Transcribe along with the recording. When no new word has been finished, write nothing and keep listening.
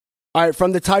All right,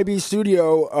 from the Tybee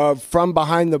studio of From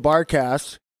Behind the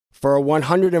Barcast for a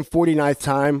 149th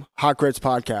time Hot Grits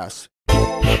Podcast.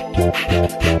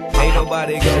 Ain't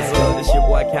nobody gonna this your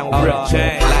boy Count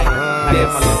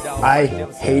I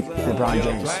hate LeBron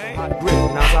James.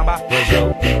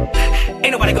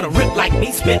 Ain't nobody gonna rip like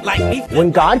me, spit like me.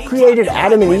 When God created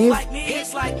Adam and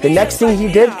Eve, the next thing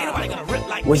he did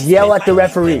was yell at the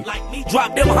referee.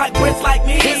 Drop them hot grits like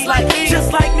me, hits like me,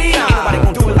 just like me. Ain't nobody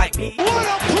gonna do it like me. What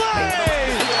a play!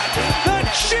 The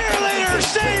cheerleader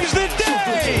saves the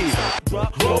day!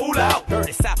 Roll out,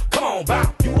 dirty south. Come on,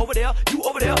 bow. You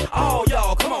over there, all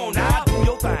y'all, come on now. Do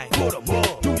your thing, put 'em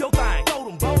up. Do your thing, throw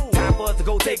them bows. Time for us to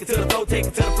go take it to the flow, take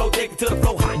it to the flow, take it to the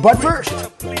flow. But first,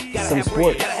 some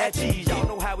sports. Gotta have cheese, y'all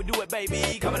know how we do it,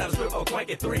 baby. Coming out of strip,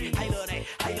 23. I love that,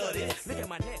 I love this. Look at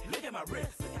my neck, look at my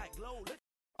wrist. Look how it glow.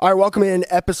 All right, welcome in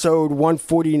episode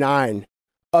 149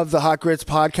 of the Hot Grits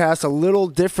Podcast. A little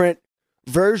different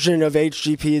version of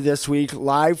HGP this week,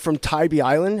 live from Tybee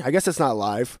Island. I guess it's not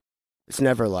live. It's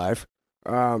never live.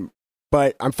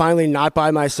 But I'm finally not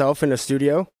by myself in a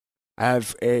studio. I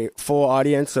have a full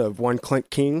audience of one Clint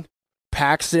King,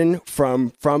 Paxton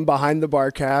from Behind the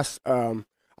Barcast.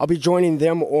 I'll be joining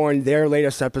them on their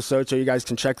latest episode, so you guys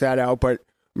can check that out. But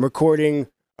I'm recording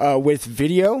with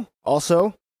video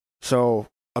also, so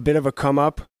a bit of a come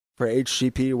up for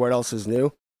HGP. What else is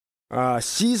new?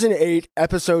 Season 8,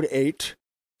 episode 8.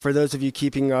 For those of you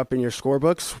keeping up in your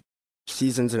scorebooks,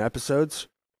 seasons and episodes.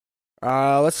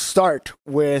 Let's start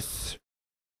with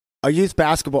a youth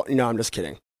basketball. No, I'm just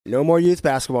kidding. No more youth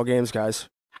basketball games, guys.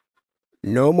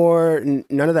 No more,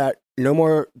 none of that. No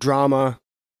more drama.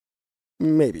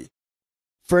 Maybe.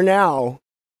 For now,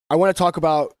 I want to talk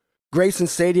about Grayson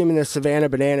Stadium and the Savannah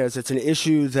Bananas. It's an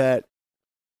issue that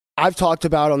I've talked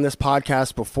about on this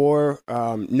podcast before,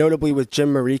 notably with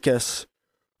Jim Marikas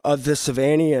of the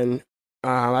Savannian.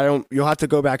 You'll have to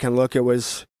go back and look. It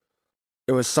was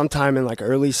sometime in like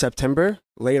early September,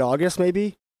 late August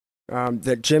maybe,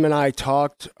 that Jim and I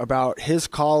talked about his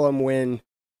column when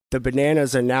the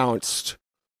Bananas announced.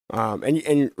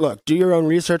 And look, do your own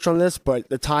research on this, but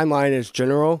the timeline is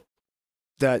general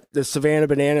that the Savannah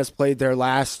Bananas played their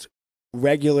last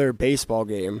regular baseball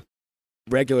game,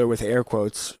 regular with air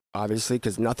quotes, obviously,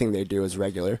 because nothing they do is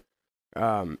regular.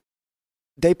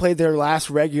 They played their last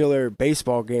regular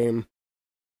baseball game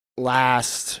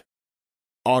last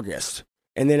August,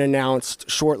 and then announced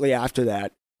shortly after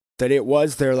that it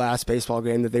was their last baseball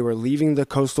game, that they were leaving the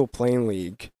Coastal Plain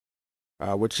League,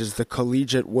 which is the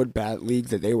collegiate wood bat league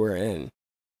that they were in,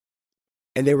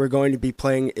 and they were going to be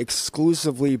playing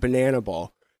exclusively banana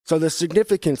ball. So the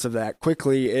significance of that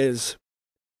quickly is,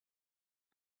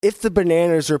 if the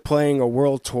Bananas are playing a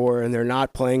world tour and they're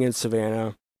not playing in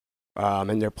Savannah,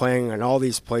 and they're playing in all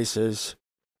these places,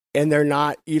 and they're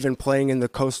not even playing in the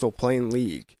Coastal Plain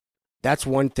League, that's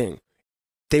one thing.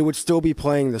 They would still be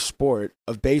playing the sport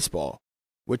of baseball,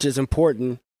 which is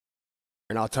important,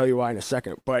 and I'll tell you why in a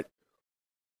second. But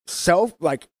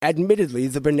admittedly,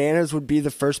 the Bananas would be the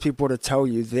first people to tell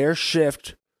you their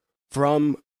shift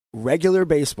from regular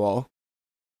baseball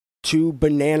to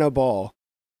banana ball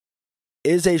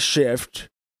is a shift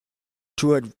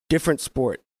to a different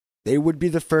sport. They would be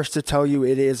the first to tell you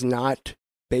it is not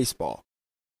baseball.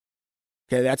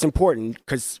 Okay, that's important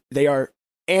because they are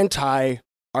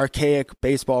anti-archaic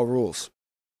baseball rules.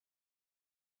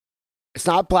 It's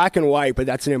not black and white, but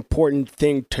that's an important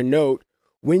thing to note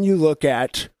when you look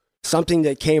at something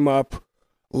that came up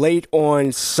late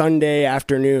on Sunday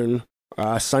afternoon,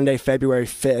 Sunday, February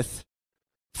 5th,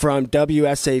 from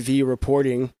WSAV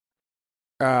reporting.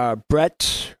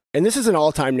 Brett, and this is an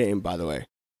all-time name, by the way.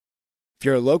 If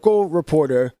you're a local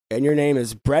reporter and your name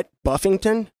is Brett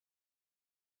Buffington,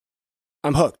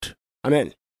 I'm hooked. I'm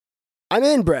in. I'm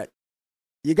in, Brett.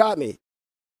 You got me.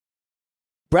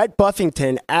 Brett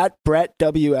Buffington at Brett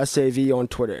WSAV on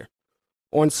Twitter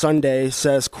on Sunday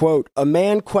says, quote, "A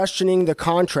man questioning the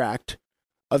contract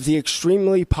of the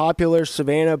extremely popular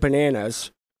Savannah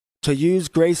Bananas to use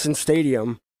Grayson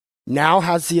Stadium now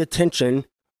has the attention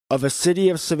of a City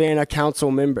of Savannah council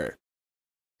member.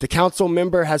 The council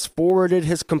member has forwarded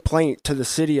his complaint to the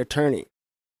city attorney."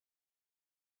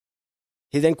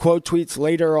 He then quote tweets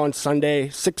later on Sunday,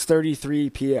 6:33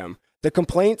 p.m. The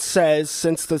complaint says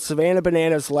since the Savannah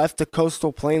Bananas left the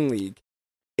Coastal Plain League,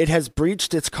 it has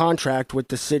breached its contract with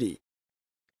the city.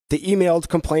 The emailed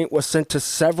complaint was sent to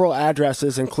several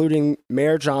addresses, including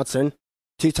Mayor Johnson,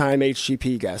 two-time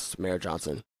HGP guest Mayor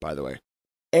Johnson, by the way,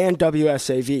 and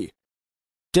WSAV.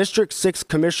 District 6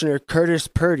 Commissioner Curtis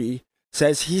Purdy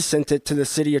says he sent it to the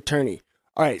city attorney.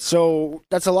 All right, so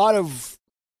that's a lot of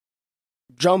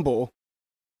jumble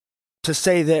to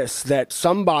say this, that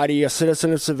somebody, a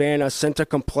citizen of Savannah, sent a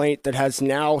complaint that has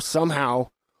now somehow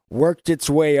worked its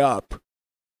way up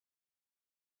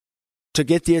to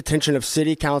get the attention of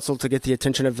city council, to get the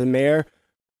attention of the mayor,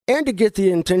 and to get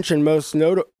the attention most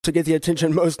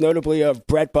notably of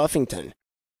Brett Buffington,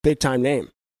 big time name.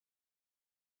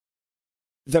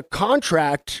 The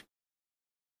contract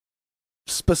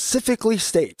specifically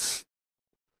states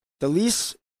the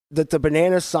lease that the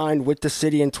Bananas signed with the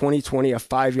city in 2020, a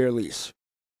 5-year lease.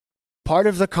 Part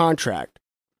of the contract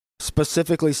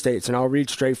specifically states, and I'll read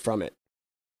straight from it,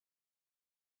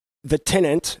 the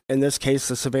tenant, in this case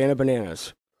the Savannah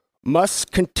Bananas,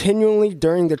 must continually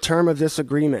during the term of this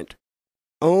agreement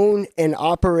own and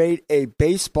operate a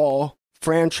baseball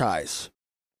franchise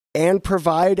and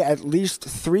provide at least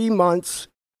 3 months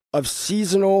of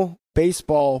seasonal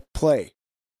baseball play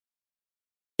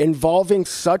involving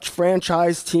such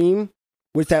franchise team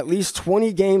with at least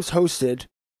 20 games hosted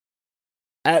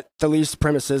at the leased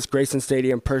premises, Grayson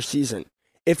Stadium, per season.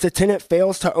 If the tenant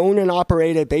fails to own and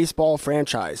operate a baseball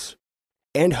franchise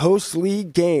and host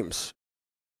league games,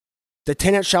 the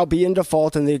tenant shall be in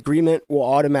default and the agreement will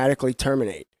automatically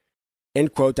terminate.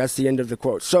 End quote. That's the end of the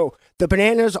quote. So the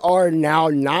Bananas are now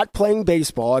not playing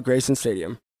baseball at Grayson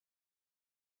Stadium.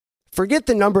 Forget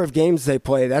the number of games they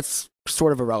play. That's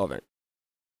sort of irrelevant.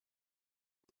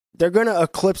 They're going to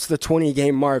eclipse the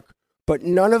 20-game mark, but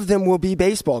none of them will be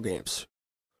baseball games.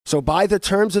 So by the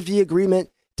terms of the agreement,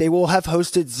 they will have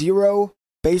hosted 0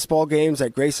 baseball games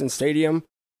at Grayson Stadium.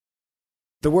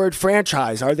 The word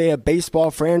franchise, are they a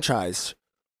baseball franchise?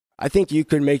 I think you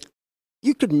could make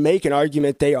an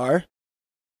argument they are.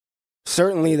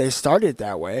 Certainly they started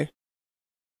that way.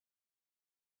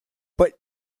 But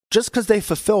just because they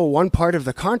fulfill one part of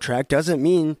the contract doesn't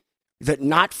mean that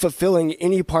not fulfilling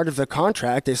any part of the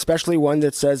contract, especially one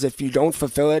that says if you don't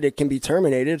fulfill it, it can be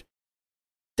terminated,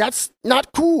 that's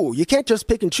not cool. You can't just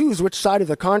pick and choose which side of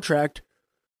the contract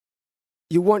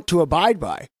you want to abide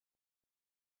by.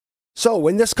 So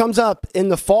when this comes up in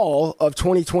the fall of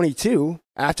 2022,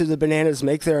 after the Bananas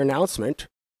make their announcement,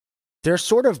 their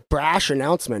sort of brash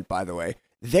announcement, by the way,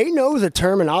 they know the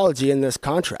terminology in this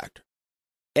contract.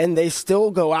 And they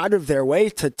still go out of their way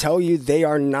to tell you they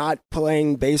are not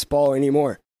playing baseball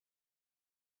anymore.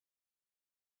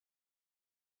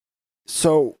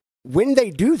 So when they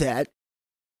do that,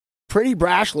 pretty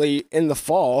brashly in the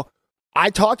fall, I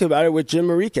talked about it with Jim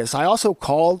Marikis. I also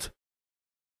called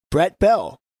Brett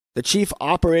Bell, the Chief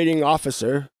Operating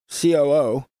Officer,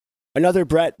 COO. Another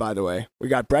Brett, by the way. We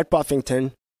got Brett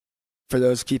Buffington, for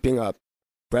those keeping up.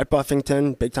 Brett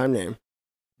Buffington, big time name.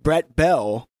 Brett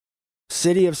Bell,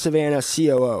 City of Savannah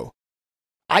COO.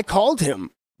 I called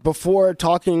him before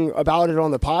talking about it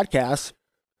on the podcast,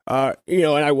 and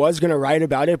I was going to write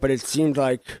about it, but it seemed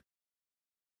like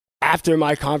after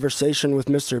my conversation with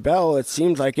Mr. Bell, it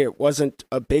seemed like it wasn't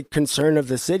a big concern of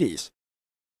the city's.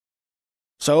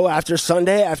 So after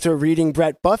Sunday, after reading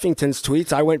Brett Buffington's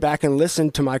tweets, I went back and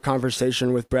listened to my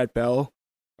conversation with Brett Bell.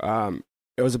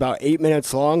 It was about 8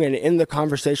 minutes long, and in the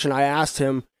conversation, I asked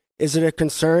him, is it a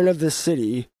concern of the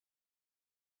city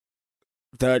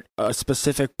that a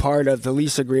specific part of the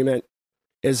lease agreement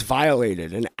is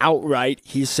violated? And outright,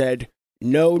 he said,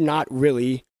 no, not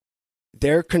really.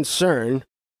 Their concern,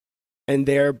 and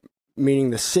they're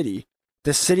meaning the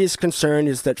city's concern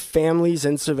is that families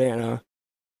in Savannah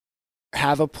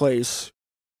have a place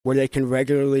where they can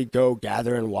regularly go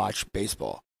gather and watch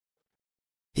baseball.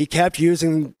 He kept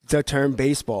using the term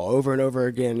baseball over and over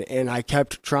again, and I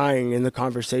kept trying in the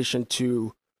conversation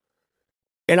to,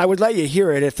 and I would let you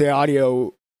hear it if the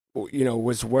audio,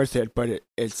 was worth it, but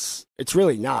it's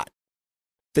really not.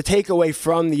 The takeaway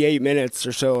from the 8 minutes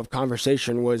or so of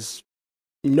conversation was,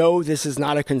 no, this is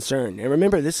not a concern. And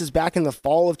remember, this is back in the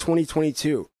fall of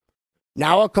 2022.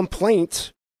 Now a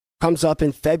complaint comes up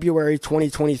in February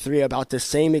 2023 about the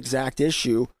same exact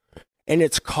issue, and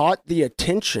it's caught the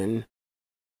attention.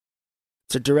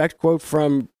 It's a direct quote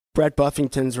from Brett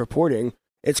Buffington's reporting.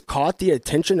 It's caught the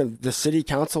attention of the city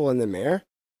council and the mayor.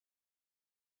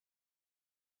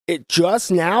 It just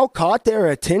now caught their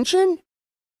attention?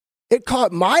 It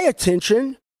caught my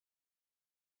attention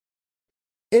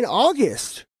in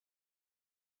August.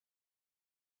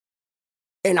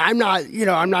 And I'm not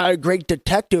a great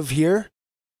detective here.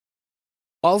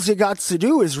 All you got to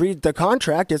do is read the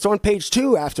contract. It's on page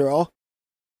 2, after all.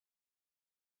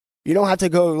 You don't have to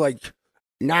go like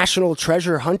national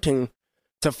treasure hunting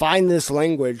to find this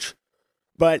language.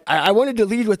 But I wanted to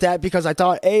lead with that because I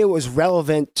thought, A, it was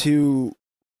relevant to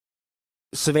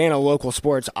Savannah local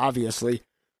sports, obviously.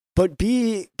 But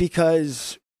B,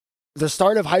 because the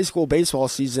start of high school baseball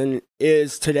season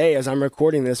is today, as I'm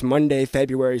recording this, Monday,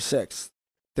 February 6th.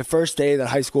 The first day that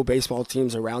high school baseball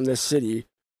teams around this city,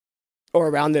 or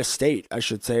around this state, I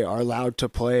should say, are allowed to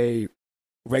play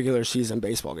regular season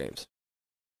baseball games.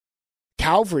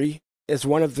 Calvary is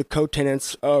one of the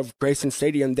co-tenants of Grayson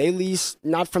Stadium. They lease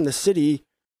not from the city,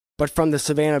 but from the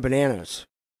Savannah Bananas.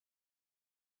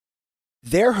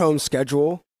 Their home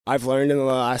schedule, I've learned in the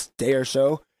last day or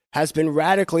so, has been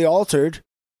radically altered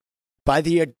by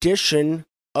the addition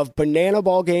of banana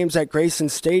ball games at Grayson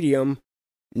Stadium,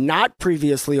 not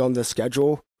previously on the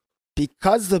schedule,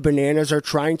 because the Bananas are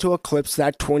trying to eclipse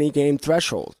that 20-game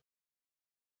threshold.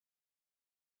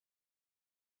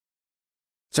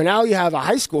 So now you have a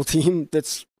high school team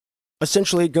that's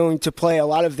essentially going to play a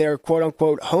lot of their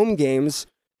quote-unquote home games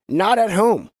not at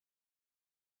home.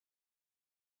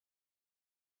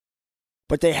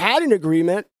 But they had an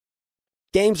agreement.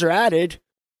 Games are added.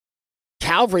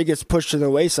 Calvary gets pushed to the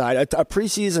wayside. A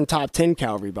preseason top 10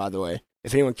 Calvary, by the way.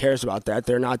 If anyone cares about that,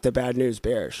 they're not the bad news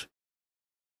Bears.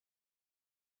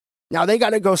 Now they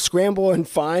got to go scramble and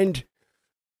find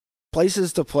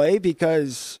places to play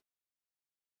because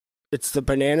it's the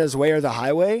Bananas way or the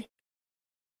highway.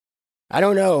 I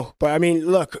don't know. But I mean,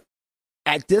 look,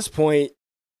 at this point,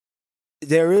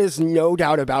 there is no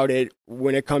doubt about it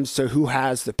when it comes to who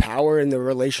has the power in the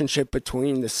relationship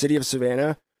between the city of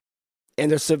Savannah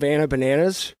and the Savannah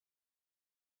Bananas.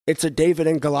 It's a David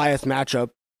and Goliath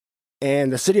matchup,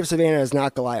 and the city of Savannah is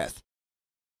not Goliath.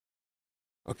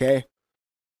 Okay?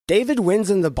 David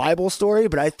wins in the Bible story,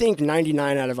 but I think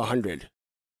 99 out of 100,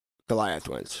 Goliath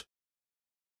wins.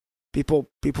 People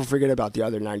forget about the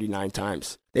other 99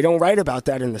 times. They don't write about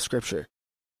that in the scripture.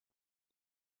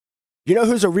 You know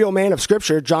who's a real man of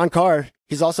scripture? John Carr.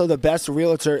 He's also the best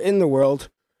realtor in the world.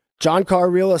 John Carr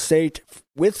Real Estate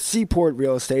with Seaport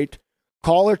Real Estate.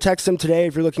 Call or text him today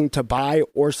if you're looking to buy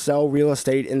or sell real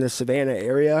estate in the Savannah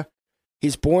area.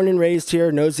 He's born and raised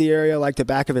here, knows the area like the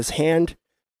back of his hand.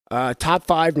 Top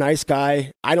 5, nice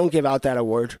guy. I don't give out that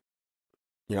award.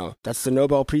 You know, that's the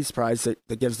Nobel Peace Prize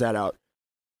that gives that out.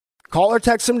 Call or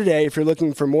text him today if you're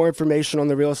looking for more information on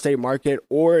the real estate market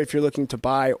or if you're looking to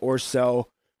buy or sell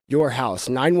your house.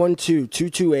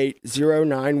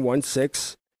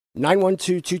 912-228-0916.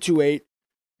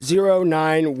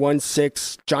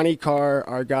 912-228-0916. Johnny Carr,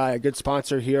 our guy, a good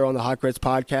sponsor here on the Hot Grits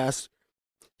podcast.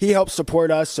 He helps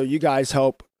support us, so you guys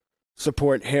help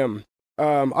support him.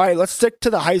 All right, let's stick to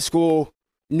the high school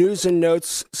news and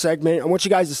notes segment. I want you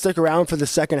guys to stick around for the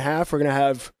second half. We're going to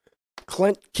have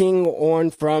Clint King on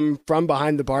from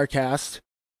behind the Barcast.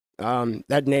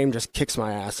 That name just kicks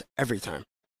my ass every time.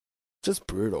 Just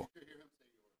brutal.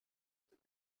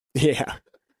 Yeah.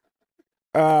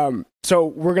 So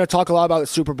we're going to talk a lot about the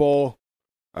Super Bowl,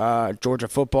 Georgia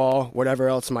football, whatever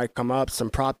else might come up, some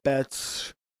prop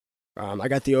bets. I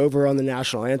got the over on the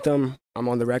national anthem. I'm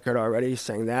on the record already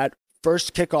saying that.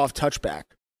 First kickoff touchback.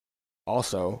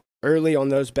 Also, early on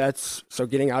those bets, so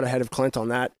getting out ahead of Clint on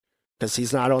that because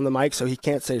he's not on the mic, so he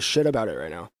can't say shit about it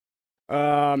right now.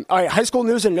 All right, high school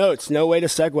news and notes. No way to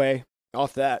segue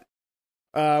off that.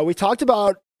 We talked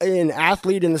about an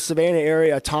athlete in the Savannah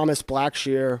area, Thomas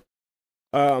Blackshear.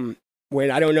 When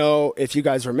I don't know if you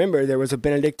guys remember, there was a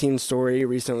Benedictine story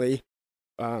recently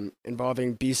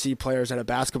involving BC players at a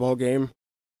basketball game.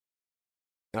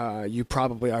 You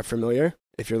probably are familiar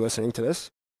if you're listening to this.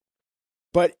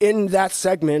 But in that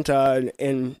segment,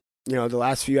 in the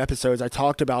last few episodes, I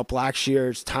talked about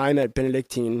Blackshear's time at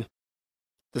Benedictine,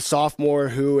 the sophomore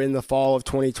who in the fall of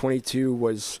 2022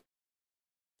 was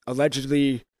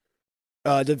allegedly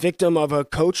the victim of a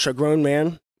coach, a grown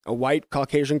man, a white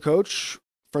Caucasian coach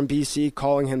from BC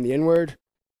calling him the N-word.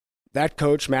 That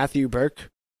coach, Matthew Burke,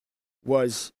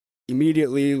 was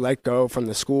immediately let go from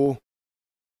the school,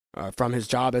 from his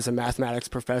job as a mathematics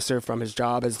professor, from his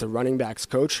job as the running backs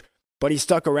coach. But he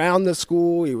stuck around the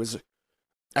school. He was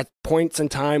at points in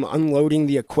time unloading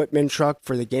the equipment truck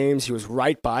for the games. He was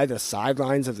right by the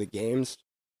sidelines of the games.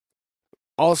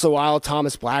 Also, while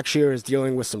Thomas Blackshear is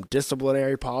dealing with some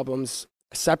disciplinary problems,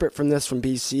 separate from this from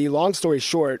BC. Long story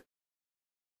short,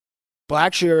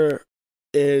 Blackshear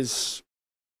is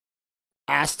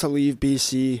asked to leave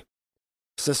BC,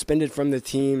 suspended from the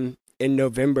team in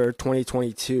November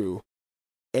 2022.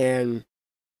 And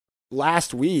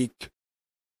last week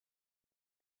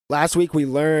we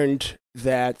learned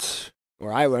that,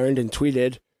 or I learned and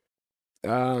tweeted,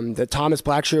 that Thomas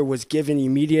Blackshear was given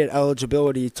immediate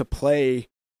eligibility to play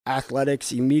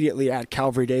athletics immediately at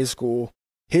Calvary Day School,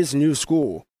 his new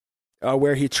school,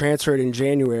 where he transferred in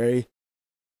January.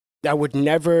 That would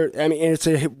never, it's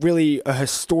really a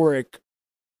historic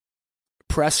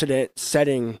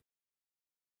precedent-setting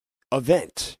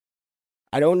event.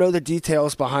 I don't know the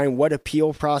details behind what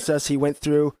appeal process he went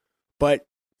through, but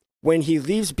when he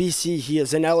leaves BC, he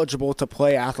is ineligible to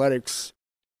play athletics,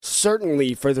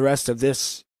 certainly for the rest of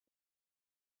this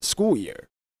school year.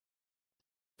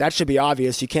 That should be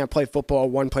obvious. You can't play football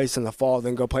one place in the fall,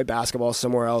 then go play basketball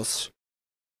somewhere else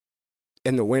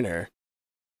in the winter.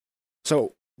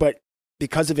 So, but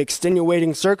because of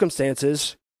extenuating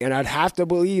circumstances, and I'd have to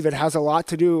believe it has a lot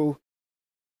to do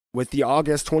with the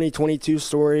August 2022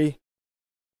 story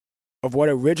of what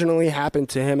originally happened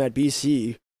to him at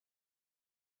BC,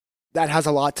 that has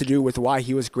a lot to do with why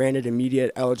he was granted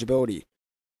immediate eligibility.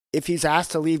 If he's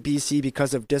asked to leave BC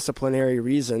because of disciplinary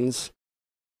reasons,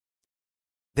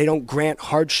 they don't grant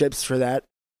hardships for that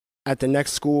at the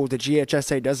next school. The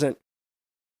GHSA doesn't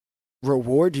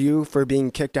reward you for being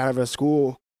kicked out of a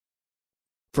school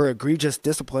for egregious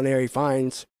disciplinary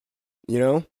fines,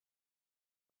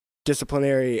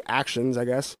 disciplinary actions, I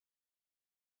guess.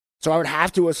 So I would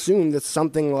have to assume that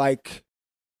something like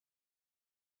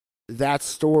that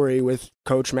story with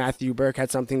Coach Matthew Burke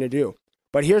had something to do.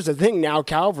 But here's the thing now,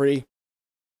 Calvary,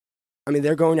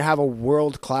 they're going to have a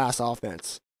world-class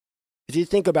offense. If you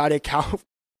think about it,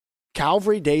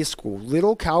 Calvary Day School,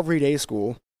 Little Calvary Day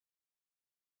School,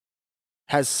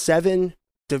 has 7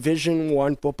 Division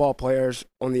I football players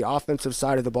on the offensive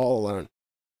side of the ball alone.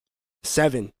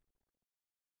 7.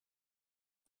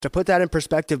 To put that in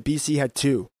perspective, BC had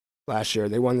 2 last year.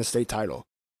 They won the state title.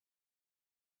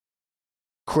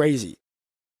 Crazy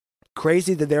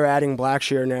that they're adding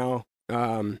Blackshear now.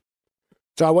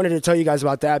 So I wanted to tell you guys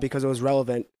about that because it was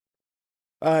relevant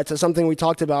to something we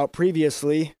talked about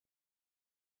previously.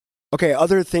 Okay,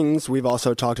 other things we've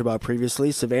also talked about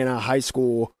previously, Savannah High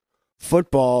School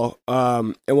football,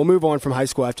 and we'll move on from high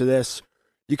school after this.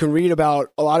 You can read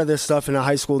about a lot of this stuff in a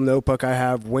high school notebook I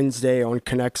have Wednesday on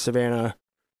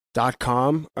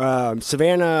connectsavannah.com.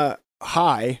 Savannah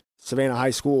High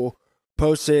School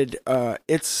posted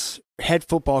its head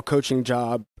football coaching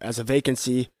job as a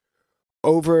vacancy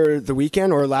over the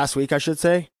weekend, or last week, I should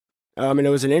say. And it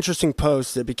was an interesting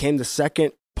post. It became the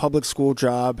second public school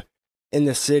job in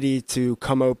the city to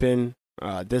come open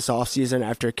this offseason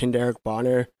after Kenderick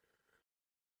Bonner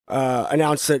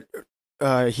announced that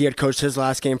he had coached his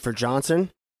last game for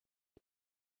Johnson.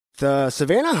 The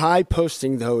Savannah High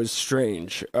posting, though, is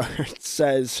strange. It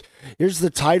says, here's the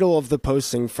title of the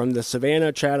posting from the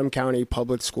Savannah-Chatham County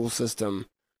Public School System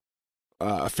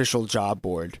official job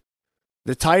board.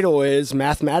 The title is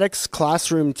Mathematics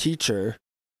Classroom Teacher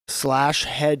 /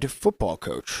 Head Football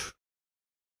Coach.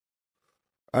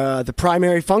 The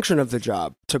primary function of the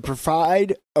job, to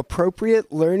provide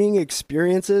appropriate learning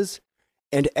experiences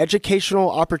and educational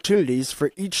opportunities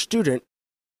for each student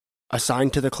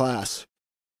assigned to the class.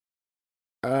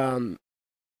 So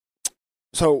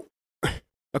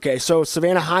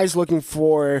Savannah High is looking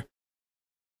for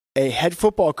a head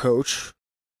football coach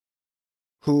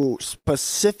who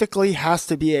specifically has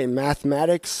to be a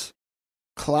mathematics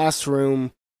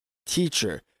classroom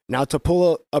teacher. Now, to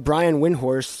pull a Brian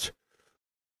Windhorst,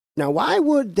 now why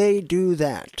would they do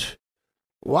that?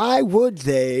 Why would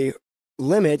they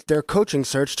limit their coaching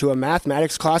search to a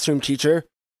mathematics classroom teacher,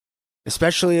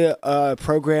 especially a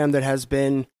program that has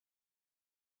been,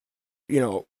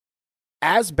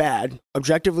 as bad,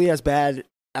 objectively as bad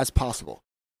as possible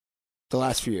the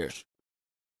last few years?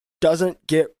 Doesn't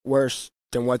get worse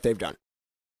than what they've done.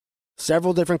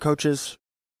 Several different coaches,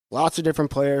 lots of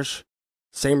different players,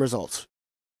 same results.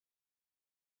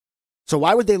 So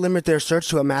why would they limit their search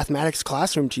to a mathematics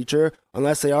classroom teacher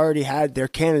unless they already had their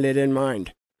candidate in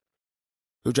mind,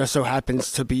 who just so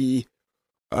happens to be,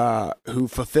 who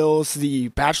fulfills the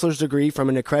bachelor's degree from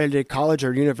an accredited college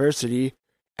or university,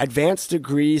 advanced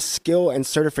degree, skill, and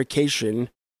certification,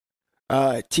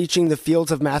 teaching the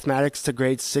fields of mathematics to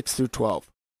grades 6 through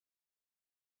 12.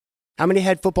 How many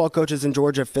head football coaches in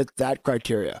Georgia fit that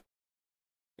criteria?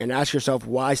 And ask yourself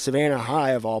why Savannah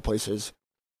High, of all places,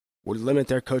 would limit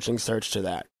their coaching search to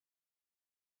that.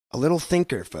 A little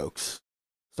thinker, folks.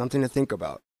 Something to think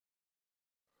about.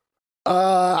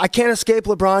 I can't escape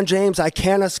LeBron James.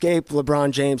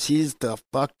 He's the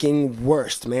fucking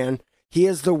worst, man. He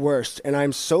is the worst. And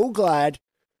I'm so glad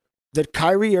that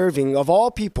Kyrie Irving, of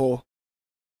all people,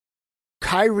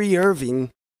 Kyrie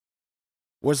Irving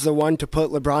was the one to put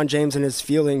LeBron James in his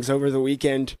feelings over the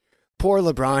weekend. Poor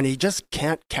LeBron, he just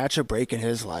can't catch a break in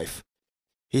his life.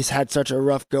 He's had such a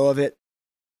rough go of it.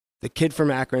 The kid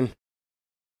from Akron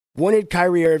wanted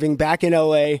Kyrie Irving back in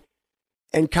LA,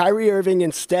 and Kyrie Irving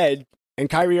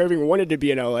wanted to be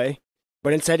in LA,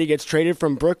 but instead he gets traded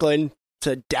from Brooklyn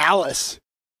to Dallas,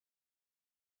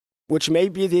 which may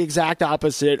be the exact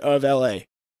opposite of LA.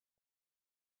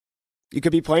 You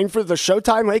could be playing for the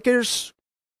Showtime Lakers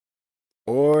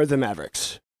or the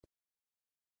Mavericks.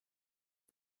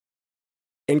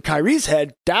 In Kyrie's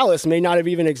head, Dallas may not have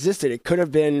even existed. It could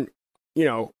have been,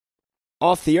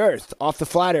 off the earth, off the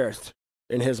flat earth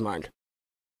in his mind.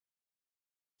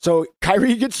 So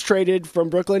Kyrie gets traded from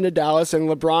Brooklyn to Dallas, and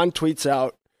LeBron tweets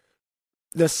out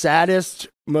the saddest,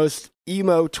 most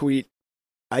emo tweet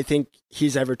I think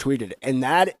he's ever tweeted. And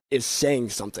that is saying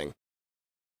something.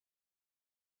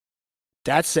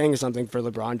 That's saying something for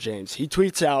LeBron James. He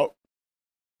tweets out,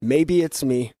 "Maybe it's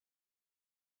me."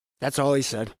 That's all he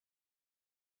said.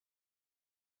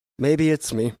 Maybe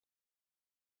it's me.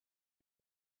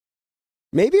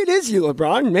 Maybe it is you,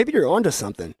 LeBron. Maybe you're onto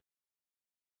something.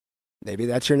 Maybe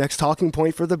that's your next talking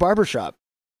point for the barbershop.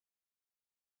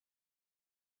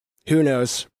 Who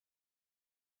knows?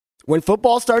 When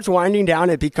football starts winding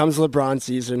down, it becomes LeBron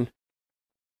season.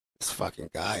 This fucking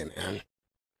guy, man.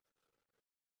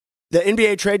 The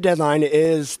NBA trade deadline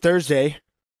is Thursday,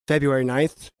 February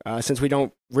 9th. Since we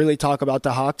don't really talk about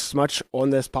the Hawks much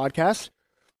on this podcast,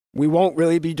 we won't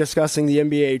really be discussing the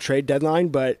NBA trade deadline,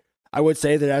 but I would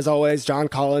say that, as always, John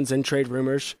Collins and trade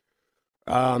rumors.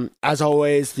 As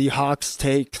always, the Hawks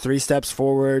take 3 steps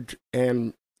forward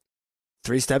and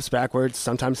 3 steps backwards,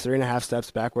 sometimes 3.5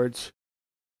 steps backwards.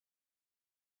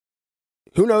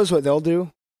 Who knows what they'll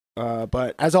do?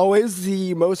 But as always,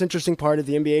 the most interesting part of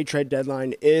the NBA trade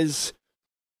deadline is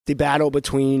the battle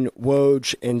between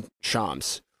Woj and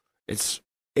Shams. It's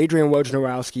Adrian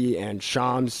Wojnarowski and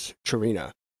Shams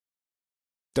Charania.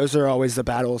 Those are always the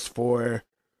battles for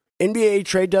NBA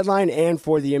trade deadline and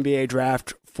for the NBA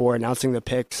draft, for announcing the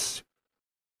picks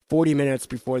 40 minutes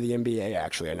before the NBA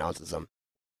actually announces them.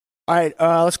 All right,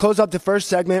 let's close up the first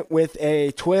segment with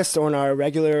a twist on our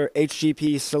regular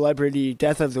HGP Celebrity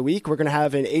Death of the Week. We're going to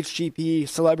have an HGP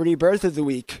Celebrity Birth of the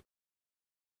Week.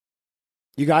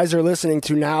 You guys are listening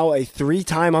to now a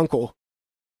 3-time uncle.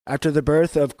 After the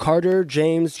birth of Carter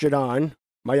James Jadon,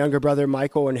 my younger brother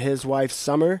Michael and his wife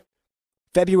Summer,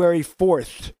 February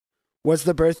 4th was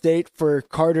the birth date for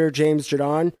Carter James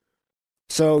Jadon.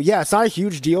 So yeah, it's not a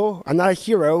huge deal. I'm not a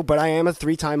hero, but I am a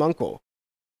 3-time uncle.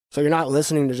 So you're not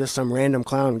listening to just some random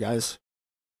clown, guys.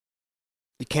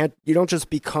 You don't just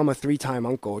become a 3-time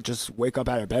uncle, just wake up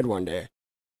out of bed one day.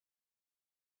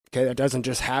 Okay, that doesn't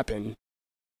just happen.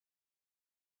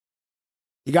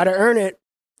 You got to earn it.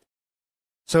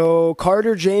 So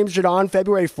Carter James Jadon,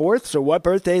 February 4th. So what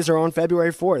birthdays are on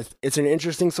February 4th? It's an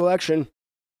interesting selection.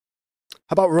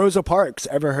 How about Rosa Parks?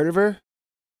 Ever heard of her?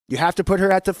 You have to put her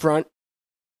at the front.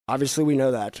 Obviously, we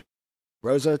know that.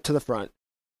 Rosa to the front.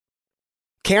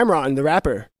 Cameron, the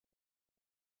rapper.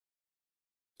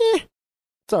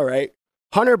 It's all right.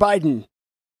 Hunter Biden.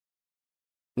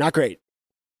 Not great.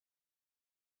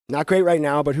 Not great right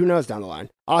now, but who knows down the line.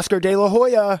 Oscar De La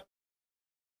Hoya.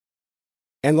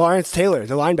 And Lawrence Taylor,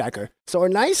 the linebacker. So a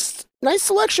nice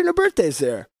selection of birthdays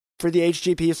there for the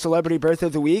HGP Celebrity Birth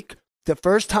of the Week. The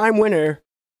first-time winner,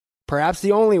 perhaps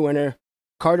the only winner,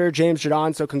 Carter James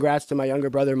Jadon. So congrats to my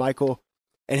younger brother, Michael,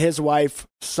 and his wife,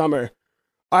 Summer.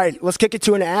 All right, let's kick it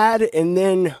to an ad, and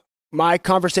then my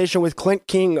conversation with Clint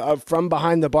King of From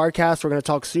Behind the Barcast. We're going to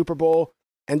talk Super Bowl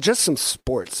and just some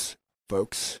sports,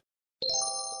 folks.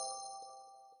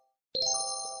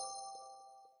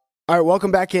 All right,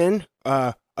 welcome back in.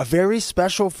 A very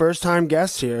special first-time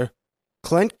guest here,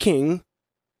 Clint King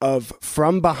of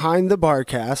From Behind the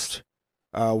Barcast,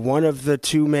 one of the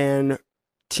 2-man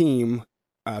team.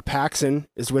 Paxson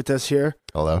is with us here.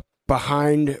 Hello.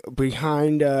 Behind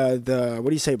the, what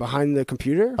do you say, behind the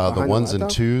computer? The ones and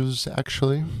twos,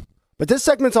 actually. But this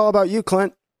segment's all about you,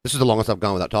 Clint. This is the longest I've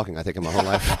gone without talking, I think, in my whole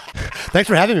life. Thanks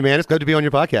for having me, man. It's good to be on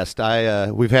your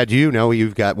podcast. We've had you. Now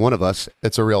you've got one of us.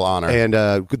 It's a real honor. And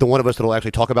the one of us that will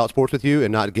actually talk about sports with you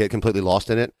and not get completely lost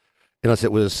in it, unless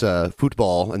it was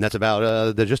football, and that's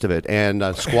about the gist of it. And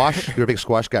squash, you're a big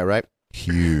squash guy, right?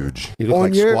 Huge. You look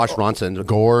like Squash Ronson.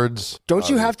 Gourds. Don't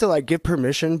you have to give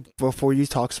permission before you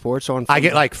talk sports on football? I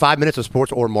get 5 minutes of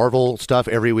sports or Marvel stuff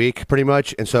every week, pretty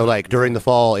much. And so during the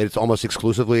fall, it's almost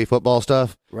exclusively football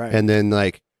stuff. Right. And then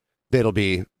it'll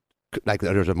be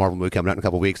there's a Marvel movie coming out in a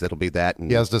couple of weeks. That'll be that.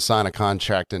 And he has to sign a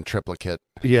contract in triplicate.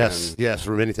 Yes,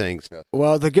 for many things.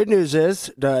 Well, the good news is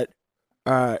that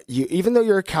even though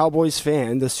you're a Cowboys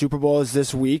fan, the Super Bowl is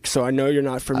this week, so I know you're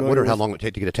not familiar. I wonder how long it would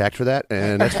take to get attacked for that,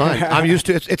 and that's fine. I'm used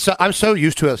to it. I'm so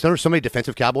used to it. There's so many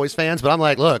defensive Cowboys fans, but I'm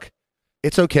like, look,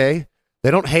 it's okay. They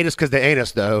don't hate us because they ain't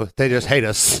us, though. They just hate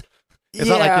us. It's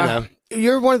not like,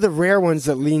 You're one of the rare ones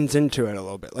that leans into it a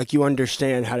little bit. You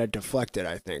understand how to deflect it,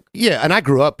 I think. Yeah, and I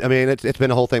grew up. I mean, it's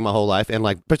been a whole thing my whole life, and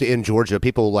especially in Georgia,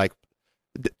 people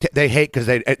they hate because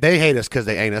they hate us because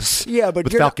they ain't us. Yeah,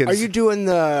 but Falcons. are you doing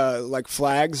the like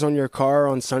flags on your car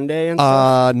on Sunday and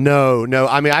stuff? No.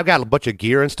 I mean, I've got a bunch of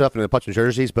gear and stuff and a bunch of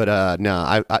jerseys, but no.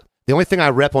 I the only thing I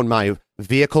rep on my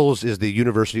vehicles is the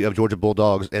University of Georgia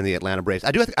Bulldogs and the Atlanta Braves.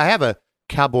 I have a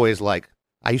Cowboys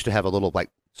I used to have a little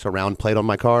surround plate on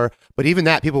my car, but even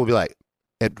that people will be like,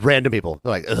 random people,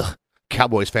 they're like, ugh,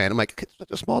 Cowboys fan. I'm like, it's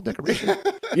such a small decoration.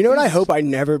 You know what I hope I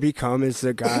never become is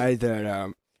the guy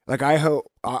that I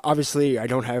hope, obviously I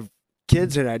don't have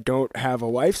kids and I don't have a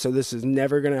wife, so this is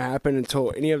never going to happen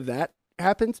until any of that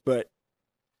happens, but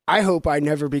I hope I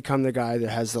never become the guy that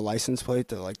has the license plate,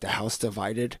 the house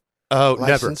divided. Oh,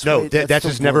 never. No, that's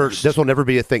just never, worst. this will never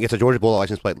be a thing. It's a Georgia Bulldog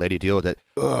license plate, lady. Deal with it.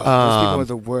 Ugh, those people are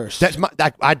the worst.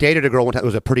 I dated a girl one time who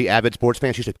was a pretty avid sports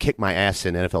fan. She used to kick my ass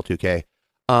in NFL 2K.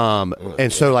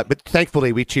 But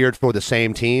thankfully we cheered for the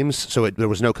same teams, so there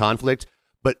was no conflict.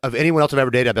 But of anyone else I've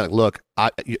ever dated, I'd be like, look,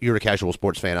 you're a casual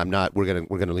sports fan. I'm not. We're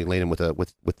gonna lean in with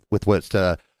what's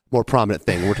more prominent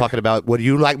thing. We're talking about what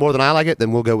you like more than I like it.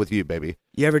 Then we'll go with you, baby.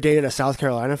 You ever dated a South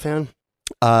Carolina fan?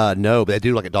 No, but they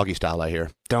do like a doggy style, I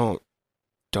hear. Don't.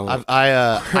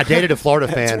 I dated a Florida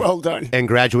fan. Well done. And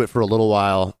graduate for a little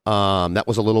while. That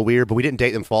was a little weird, but we didn't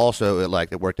date in fall, so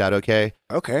it worked out okay.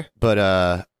 Okay. But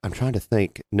I'm trying to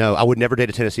think. No, I would never date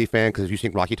a Tennessee fan because if you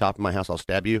sing Rocky Top in my house, I'll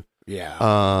stab you.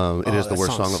 Yeah. It is the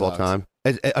worst song of all time.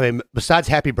 I mean, besides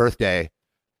Happy Birthday,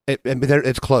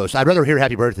 it's close. I'd rather hear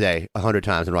Happy Birthday 100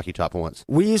 times than Rocky Top once.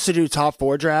 We used to do top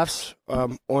 4 drafts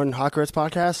on Hot Grits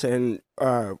Podcast, and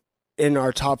in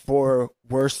our top 4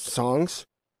 worst songs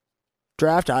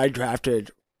draft, I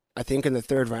drafted, I think in the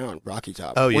 3rd round, Rocky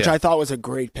Top, which I thought was a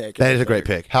great pick. That is a great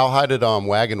pick. How high did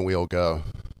Wagon Wheel go?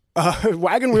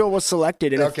 Wagon Wheel was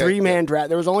selected in a 3-man draft.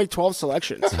 There was only 12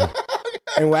 selections,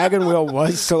 and Wagon Wheel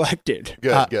was selected.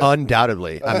 Good.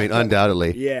 Undoubtedly. I mean,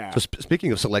 undoubtedly. Yeah. So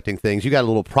speaking of selecting things, you got a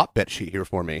little prop bet sheet here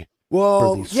for me.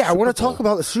 Well, yeah, I want to talk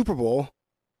about the Super Bowl,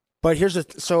 but here's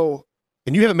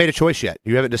and you haven't made a choice yet.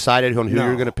 You haven't decided on who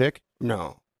you're going to pick?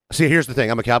 No. See, here's the thing.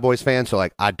 I'm a Cowboys fan, so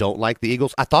I don't like the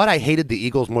Eagles. I thought I hated the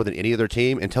Eagles more than any other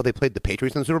team until they played the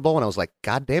Patriots in the Super Bowl, and I was like,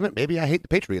 God damn it, maybe I hate the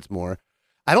Patriots more.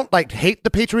 I don't hate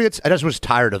the Patriots. I just was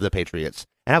tired of the Patriots.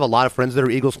 And I have a lot of friends that are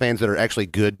Eagles fans that are actually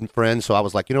good friends, so I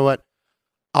was like, you know what?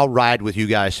 I'll ride with you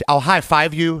guys. I'll high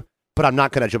five you, but I'm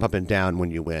not going to jump up and down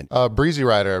when you win. Breezy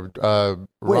Rider, Ron,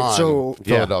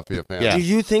 Philadelphia fan. Yeah. Do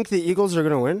you think the Eagles are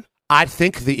going to win? I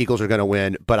think the Eagles are going to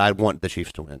win, but I want the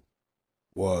Chiefs to win.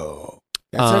 Whoa.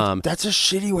 That's a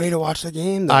shitty way to watch the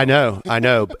game, though. I know.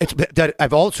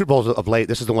 I've all Super Bowls of late.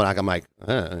 This is the one I'm like, you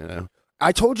know.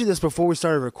 I told you this before we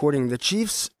started recording. The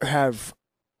Chiefs have,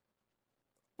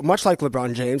 much like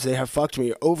LeBron James, they have fucked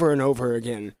me over and over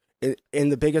again in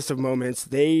the biggest of moments.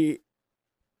 They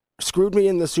screwed me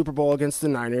in the Super Bowl against the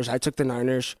Niners. I took the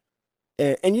Niners.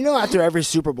 And you know, after every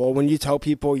Super Bowl, when you tell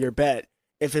people your bet,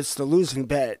 if it's the losing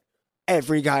bet,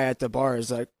 every guy at the bar is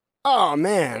like, oh,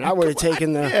 man, I would have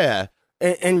taken the... Yeah.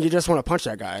 And you just want to punch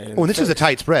that guy. Well, this is a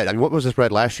tight spread. I mean, what was the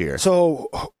spread last year? So,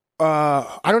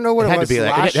 I don't know what it was last year.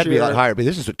 It had to be a lot higher, but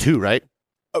this is a 2, right?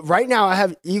 Right now, I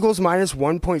have Eagles minus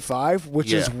 1.5,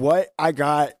 which is what I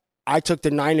got. I took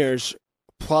the Niners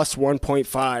plus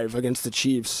 1.5 against the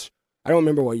Chiefs. I don't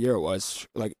remember what year it was,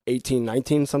 like 18,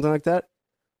 19, something like that.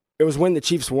 It was when the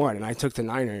Chiefs won, and I took the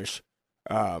Niners.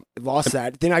 Lost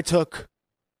that. Then I took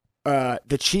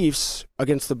the Chiefs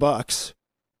against the Bucks,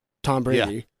 Tom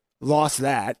Brady. Yeah. Lost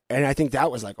that, and I think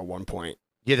that was like a 1 point.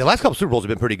 Yeah, the last couple Super Bowls have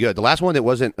been pretty good. The last one that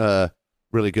wasn't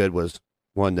really good was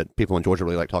one that people in Georgia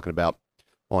really like talking about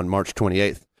on March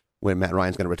 28th when Matt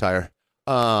Ryan's going to retire.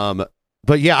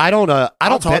 But yeah, I don't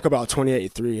talk about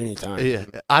 28-3 anytime. Yeah,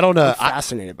 I don't. I'm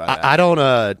fascinated by that.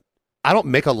 I don't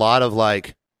make a lot of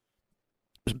like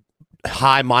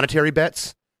high monetary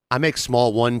bets. I make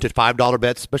small $1 to $5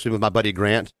 bets, especially with my buddy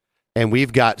Grant. And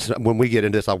we've got, when we get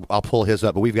into this, I'll pull his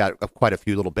up, but we've got quite a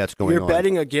few little bets going on. You're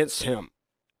betting against him.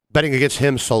 Betting against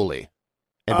him solely.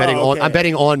 And I'm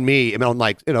betting on me. I mean, on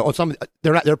on some,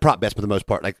 they're prop bets for the most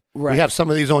part. Like, we have some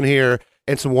of these on here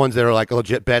and some ones that are like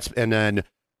legit bets. And then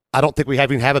I don't think we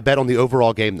even have a bet on the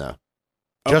overall game, though.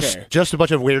 Just a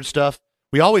bunch of weird stuff.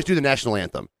 We always do the national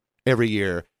anthem every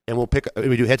year. And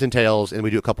we do heads and tails, and we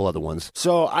do a couple other ones.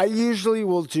 So I usually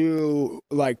will do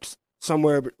like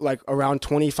somewhere like around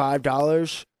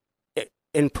 $25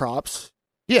 in props.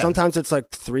 Yeah. Sometimes it's like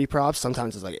 3 props.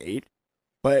 Sometimes it's like 8.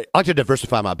 But I like to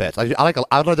diversify my bets.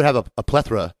 I'd rather have a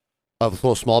plethora of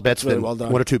little small bets than 1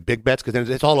 or 2 big bets, because then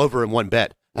it's all over in one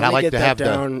bet. And I like to have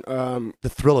the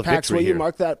thrill of Pax, victory will here. you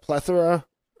mark that plethora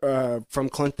from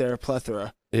Clint there?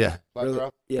 Plethora. Yeah.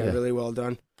 Plethora? Really well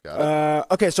done.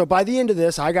 Okay, so by the end of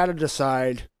this, I got to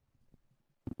decide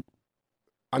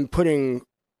I'm going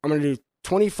to do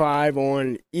 25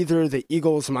 on either the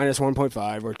Eagles minus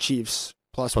 1.5 or Chiefs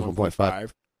plus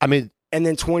 1.5. I mean, and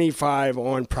then 25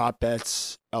 on prop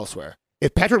bets elsewhere.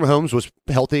 If Patrick Mahomes was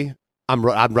healthy, I'm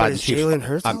riding the Chiefs. Jalen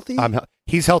Hurts healthy?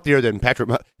 He's healthier than Patrick.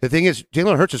 The thing is,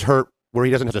 Jalen Hurts is hurt where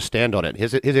he doesn't have to stand on it.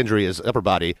 His injury is upper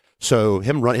body, so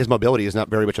his mobility is not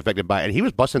very much affected by it. And he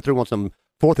was busting through on some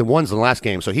 4th and 1s in the last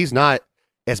game, so he's not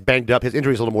as banged up. His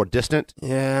injury is a little more distant.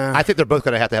 Yeah. I think they're both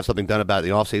going to have something done about it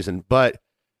in the offseason. But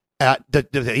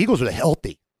the Eagles are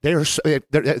healthy. I think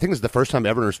this is the first time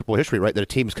ever in Super Bowl history, right, that a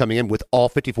team's coming in with all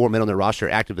 54 men on their roster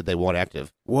active that they want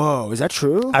active. Whoa, is that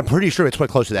true? I'm pretty sure it's quite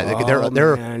close to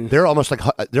that. They're almost like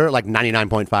they're like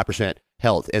 99.5%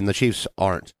 health, and the Chiefs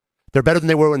aren't. They're better than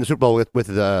they were in the Super Bowl with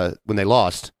when they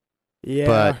lost. Yeah,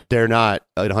 but they're not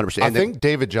 100%. I think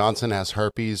David Johnson has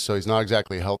herpes, so he's not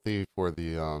exactly healthy for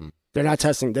the. They're not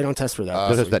testing. They don't test for that. They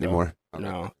don't test that anymore.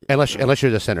 No, unless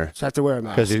you're the center. Just have to wear a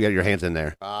mask because you got your hands in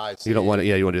there. I see. You don't want to.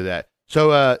 Yeah, you want to do that.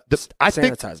 So I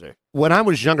think when I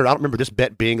was younger, I don't remember this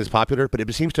bet being as popular, but it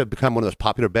seems to have become one of those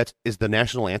popular bets. Is the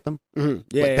national anthem? Mm-hmm.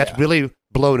 Yeah, that's really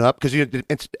blown up because do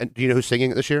you know who's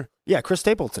singing it this year? Yeah, Chris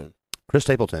Stapleton. I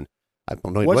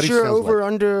don't know. What's your over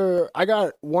under? I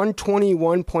got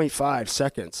 121.5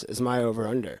 seconds is my over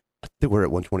under. I think we're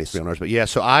at 123 on ours, but yeah.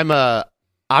 So I'm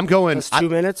going. That's 2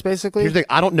 minutes basically. Here's the thing: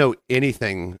 I don't know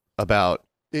anything about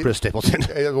Chris Stapleton.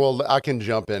 Well, I can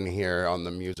jump in here on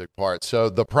the music part. So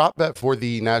the prop bet for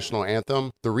the national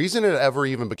anthem, the reason it ever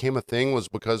even became a thing was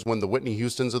because when the Whitney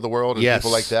Houstons of the world and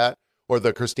people like that, or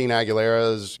the Christina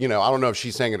Aguilera's, I don't know if she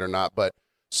sang it or not, but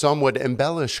some would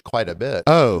embellish quite a bit.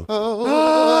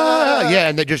 Yeah,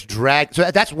 and they just drag.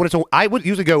 So that's when I would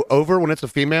usually go over when it's a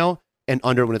female and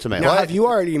under when it's a male. Now, have you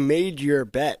already made your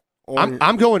bet?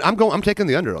 I'm taking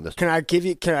the under on this. Can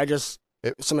I just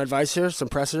some advice here, some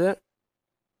precedent?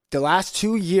 The last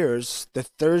 2 years, the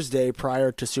Thursday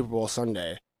prior to Super Bowl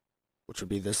Sunday, which would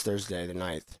be this Thursday, the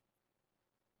 9th,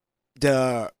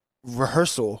 the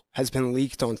rehearsal has been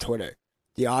leaked on Twitter.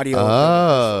 The audio.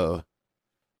 Oh.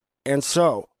 And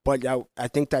so, but I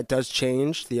think that does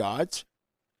change the odds.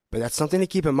 But that's something to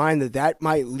keep in mind that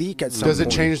might leak at some point. Does it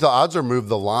change the odds or move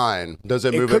the line? Does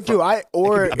it move it? I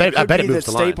bet it moves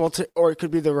the line. Or it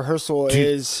could be the rehearsal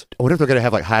is. I wonder if they're going to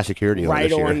have like high security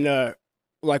right on the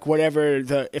like whatever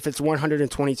if it's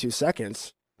 122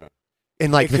 seconds.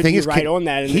 And like the thing is, right on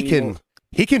that, and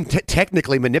he can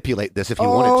technically manipulate this if he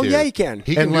wanted to. Oh yeah, he can.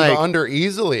 He can do the under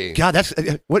easily. God, that's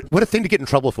what a thing to get in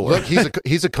trouble for. Look,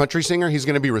 he's a country singer. He's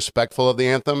going to be respectful of the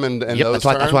anthem and those terms.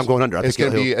 That's why I'm going under. It's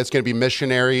going to be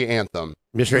missionary anthem.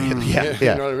 Missionary, yeah. You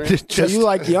know what I mean? So you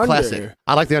like the under? Classic.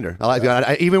 I like the under.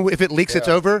 Even if it leaks, it's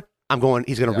over. I'm going.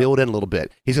 He's going to reel it in a little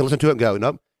bit. He's going to listen to it and go,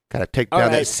 nope. Gotta take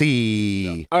down that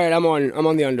C. All right, I'm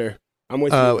on the under. I'm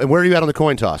with you. And where are you at on the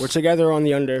coin toss? We're together on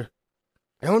the under.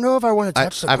 I don't know if I want to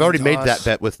touch the coin I've already toss. made that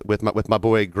bet with my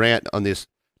boy Grant on this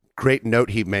great note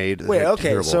he made. Wait,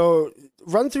 okay. Terrible. So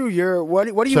run through your what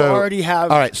do you already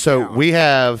have? All right, so now? We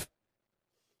have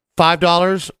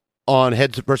 $5 on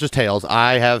heads versus tails.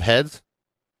 I have heads.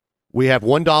 We have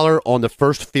 $1 on the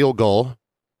first field goal.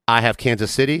 I have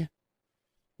Kansas City.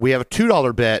 We have a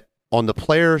 $2 bet on the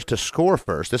players to score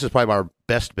first. This is probably our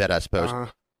best bet, I suppose.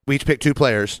 We each picked 2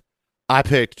 players. I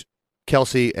picked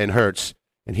Kelsey and Hurts,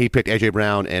 and he picked A.J.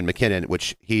 Brown and McKinnon,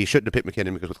 which he shouldn't have picked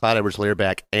McKinnon because with Clyde Edwards-Helaire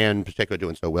back and Pacheco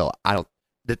doing so well,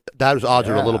 those odds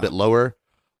are a little bit lower.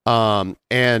 And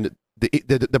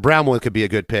the Brown one could be a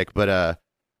good pick, but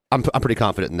I'm pretty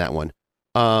confident in that one.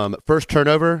 First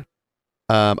turnover,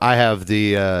 I have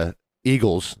the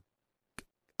Eagles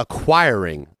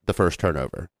acquiring the first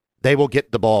turnover. They will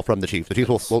get the ball from the Chiefs. The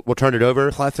Chiefs will turn it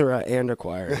over. Plethora and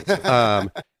acquire.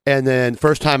 And then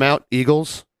first time out,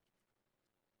 Eagles.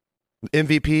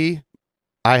 MVP,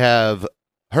 I have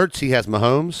Hurts. He has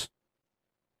Mahomes.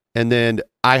 And then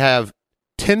I have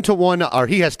 10-1, or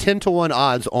he has 10-1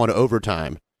 odds on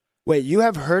overtime. Wait, you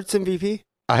have Hurts MVP?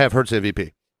 I have Hurts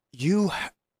MVP.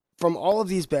 From all of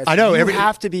these bets, I know, you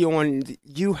have to be on.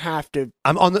 You have to.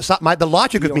 I'm on the side. The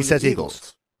logic of me says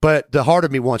Eagles, but the heart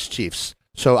of me wants Chiefs.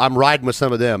 So I'm riding with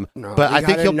some of them. No, but I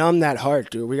think he'll numb that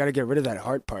heart, dude. We got to get rid of that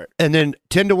heart part. And then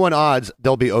 10-1 odds,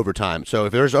 there'll be overtime. So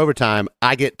if there's overtime,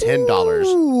 I get $10.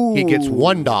 Ooh. He gets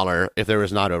 $1 if there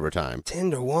is not overtime.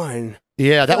 10-1.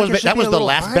 Yeah, that was the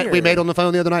last bet we made on the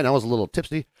phone the other night. And I was a little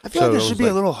tipsy. I feel like it should be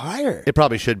a little higher. It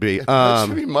probably should be. It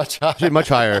should be much higher. Should be much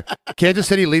higher. Kansas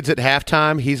City leads at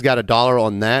halftime. He's got $1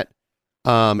 on that.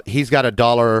 He's got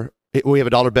 $1. We have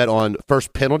 $1 bet on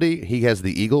first penalty. He has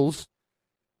the Eagles.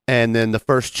 And then the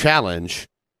first challenge,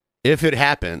 if it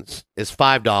happens, is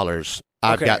 $5.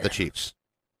 I've got the Chiefs.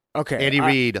 Okay. Andy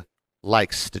Reid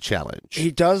likes to challenge.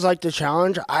 He does like to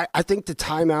challenge. I think the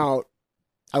timeout,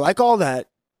 I like all that.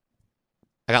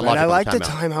 I like the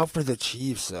timeout for the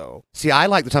Chiefs, though. See, I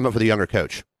like the timeout for the younger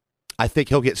coach. I think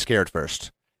he'll get scared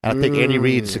first. And I think Andy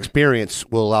Reid's experience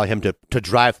will allow him to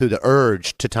drive through the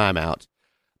urge to timeout.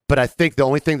 But I think the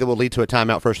only thing that will lead to a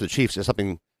timeout first for the Chiefs is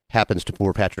something happens to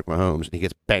poor Patrick Mahomes and he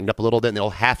gets banged up a little bit, and they'll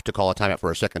have to call a timeout for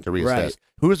a second to reassess. Right.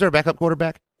 Who is their backup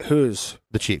quarterback? Who's?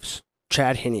 The Chiefs.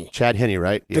 Chad Henne. Chad Henne,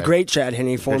 right? The great Chad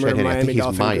Henne, former Miami I think he's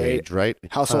Dolphin my great. age, right?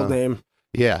 Household name.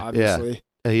 Yeah, obviously.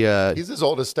 Yeah. He's as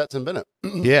old as Stetson Bennett.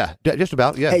 Yeah, just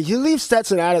about, yeah. Hey, you leave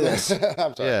Stetson out of this.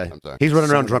 I'm sorry. Yeah. I'm sorry. He's running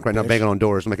around drunk right now, banging on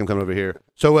doors, make him come over here.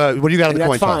 So what do you got on the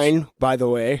coin toss? That's fine, by the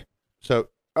way. So,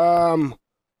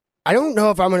 I don't know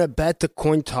if I'm going to bet the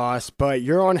coin toss, but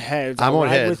you're on heads. I'm on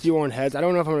heads. with you on heads. I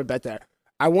don't know if I'm going to bet that.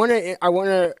 I want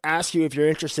to ask you if you're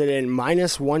interested in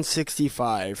minus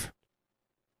 165.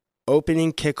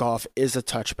 Opening kickoff is a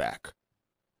touchback.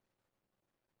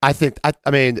 I think.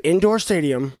 I mean, indoor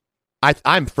stadium.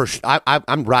 I'm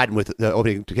riding with the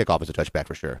opening to kickoff as a touchback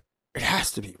for sure. It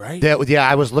has to be, right? Yeah.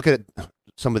 I was looking at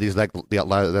some of these like the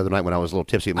other night when I was a little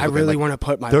tipsy. I really want to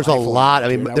put my. There's a lot. I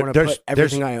mean, there's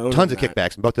everything I own. Tons of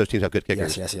kickbacks, and both those teams have good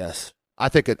kickers. Yes. I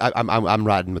think I'm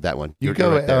riding with that one. You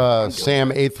go right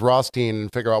Sam 8th Rothstein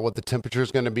and figure out what the temperature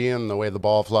is going to be and the way the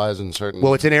ball flies in certain.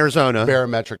 Well, it's in Arizona.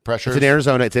 Barometric pressures. It's in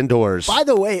Arizona. It's indoors. By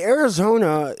the way,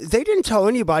 Arizona, they didn't tell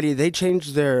anybody they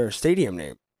changed their stadium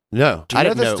name. No, I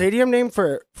didn't know the stadium name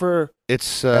for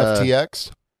it's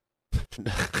FTX.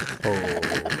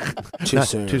 Too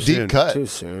soon. Deep cut. Too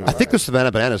soon. I think the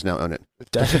Savannah Bananas now own it.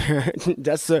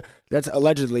 That's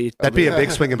allegedly. That'd be a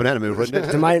big swinging banana move, wouldn't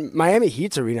it? The Miami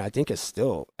Heat's arena, I think, is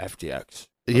still FTX.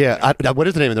 Yeah. What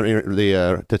is the name of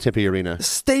the Tempe arena?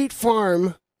 State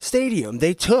Farm Stadium.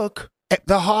 They took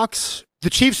the Hawks. The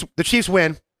Chiefs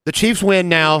win. The Chiefs win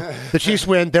now. The Chiefs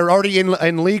win. They're already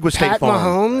in league with State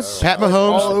Farm. Pat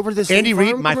Mahomes. All over the State Andy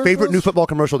Reid. Farm My favorite commercials? new football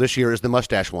commercial this year is the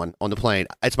mustache one on the plane.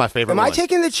 It's my favorite one. Am I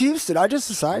taking the Chiefs? Did I just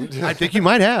decide? I think you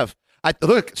might have.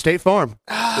 Look, State Farm.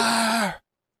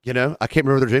 You know, I can't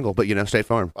remember their jingle, but State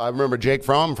Farm. I remember Jake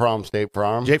from State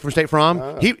Farm. Jake from State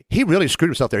Farm. He really screwed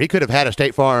himself there. He could have had a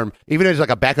State Farm, even as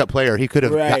like a backup player. He could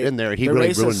have got in there. He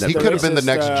really ruined that. He could have been the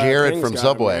next Jared from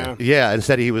Subway. Yeah,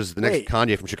 instead he was the next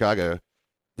Kanye from Chicago.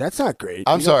 That's not great.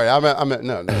 I'm sorry.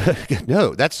 No.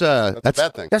 No, that's a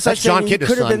bad thing. That's like John He Kitna's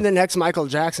could have son. been the next Michael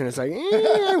Jackson. It's like,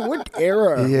 what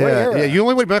era? Yeah, What era? yeah. You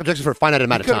only wait Michael Jackson for a finite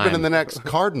amount of He time. could have been in the next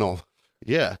Cardinal.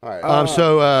 Yeah. All right. All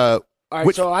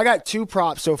right, so I got 2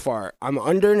 props so far. I'm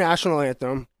under national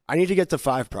anthem. I need to get to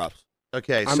 5 props.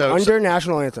 Okay, I'm under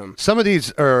national anthem. Some of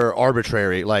these are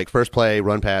arbitrary, like first play,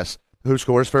 run pass. Who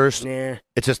scores first? Nah.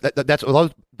 It's just that's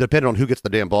depending on who gets the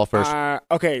damn ball first.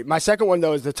 Okay, my second one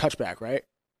though is the touchback, right?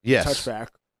 Yes.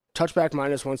 Touchback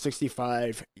minus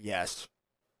 165. Yes.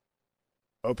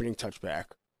 Opening touchback.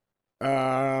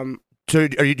 So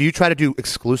do you try to do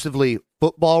exclusively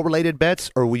football-related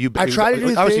bets, or will you? I try to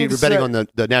do obviously things you're betting that- on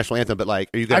the national anthem, but like,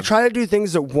 are you? I try to do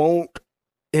things that won't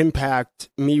impact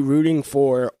me rooting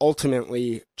for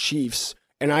ultimately Chiefs,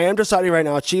 and I am deciding right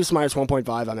now Chiefs minus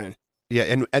 1.5. I'm in.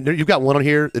 Yeah, and you've got one on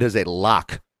here that is a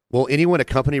lock. Will anyone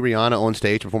accompany Rihanna on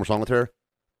stage to perform a song with her?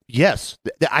 Yes.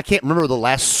 I can't remember the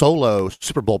last solo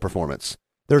Super Bowl performance.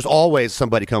 There's always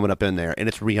somebody coming up in there, and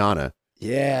it's Rihanna.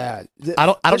 Yeah. I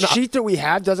don't know. The sheet that we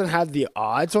have doesn't have the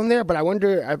odds on there, but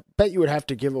I bet you would have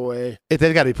to give away.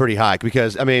 They've got to be pretty high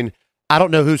because, I mean, I don't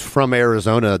know who's from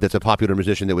Arizona that's a popular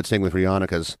musician that would sing with Rihanna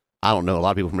because I don't know a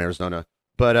lot of people from Arizona.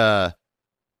 But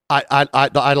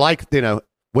I like,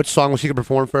 which song was she going to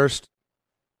perform first?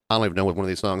 I don't even know what one of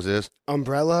these songs is.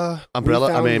 Umbrella. We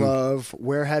Found Love.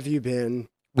 Where Have You Been?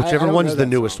 Whichever one's the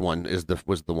newest one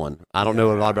was the one. I don't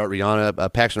know a lot about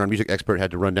Rihanna. Paxton, our music expert,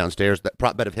 had to run downstairs. That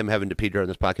prop bet of him having to pee during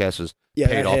this podcast is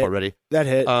paid off already. That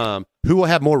hit. Who will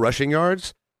have more rushing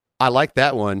yards? I like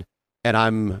that one, and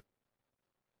I'm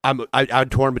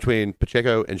torn between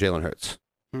Pacheco and Jalen Hurts.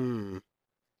 I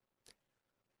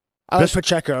like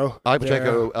Pacheco. I like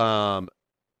Pacheco,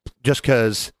 just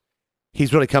because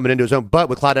he's really coming into his own. But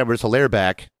with Clyde Edwards-Helaire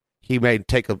back, he may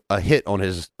take a hit on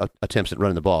his attempts at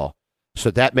running the ball. So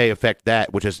that may affect that,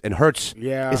 and Hurts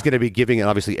is going to be giving it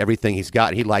obviously everything he's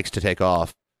got. He likes to take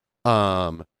off.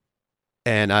 But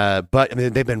I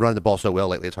mean, they've been running the ball so well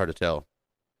lately, it's hard to tell.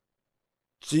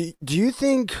 Do you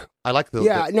think? I like the.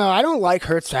 No, I don't like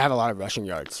Hurts to have a lot of rushing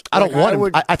yards. I don't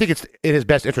want him. I think it's in his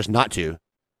best interest not to,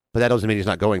 but that doesn't mean he's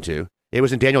not going to. It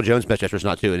was in Daniel Jones' best interest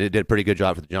not to, and it did a pretty good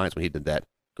job for the Giants when he did that.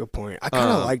 Good point. I kind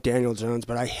of like Daniel Jones,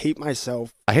 but I hate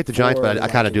myself. I hate the Giants, but I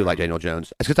kind of do like Daniel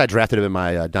Jones. It's because I drafted him in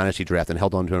my dynasty draft and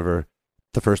held on to him for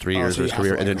the first 3 years of his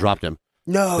career, and then dropped him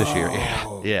this year.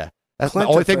 Yeah. That's Clint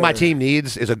the only or thing my Furter? team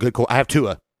needs is a good I have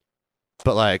Tua,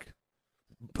 but like,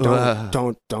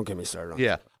 Don't get me started on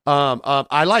yeah.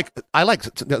 I like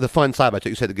the fun side by it.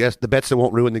 You said the bets that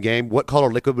won't ruin the game. What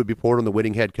color liquid would be poured on the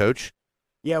winning head coach?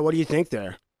 Yeah, what do you think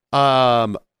there?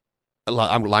 I'm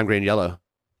lime green yellow.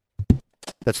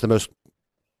 That's the most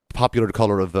popular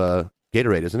color of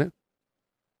Gatorade, isn't it?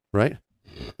 Right?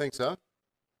 I think so.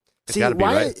 It's See, gotta be,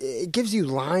 why right? it gives you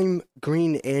lime,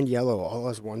 green, and yellow all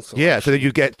as one selection. Yeah, so that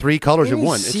you get 3 colors Any in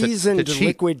one. seasoned it's a cheat.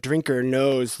 liquid drinker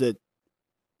knows that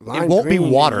lime, It won't be green,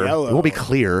 and water. yellow. It won't be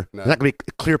clear. No. It's not going to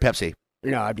be clear Pepsi.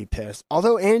 No, I'd be pissed.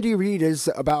 Although Andy Reid is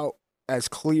about as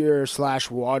clear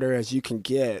 / water as you can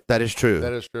get. That is true.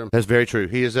 That is true. That's very true.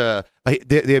 He is the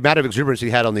amount of exuberance he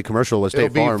had on the commercial was It'll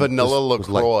State be Farm. vanilla was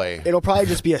like- LaCroix. It'll probably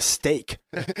just be a steak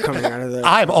coming out of the.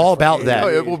 I'm all about that. No,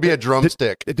 it will be a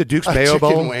drumstick. the Duke's a Mayo chicken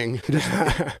Bowl. wing.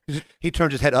 He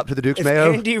turns his head up to the Duke's If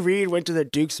Mayo. Andy Reid went to the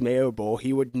Duke's Mayo Bowl,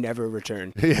 he would never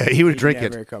return. Yeah, he would He'd drink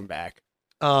never it. come back.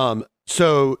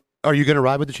 So are you going to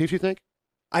ride with the Chiefs, you think?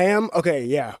 I am okay.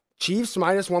 Yeah, Chiefs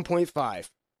minus 1.5.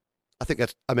 I think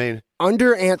that's, I mean,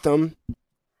 Under Anthem.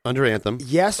 under Anthem.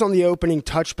 Yes on the opening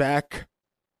touchback.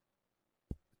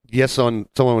 Yes on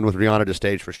someone with Rihanna to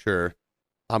stage for sure.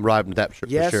 I'm riding that for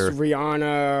Yes, sure.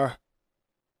 Rihanna.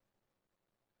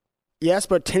 Yes,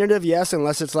 but tentative yes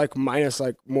unless it's like minus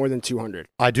like more than 200.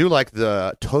 I do like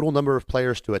the total number of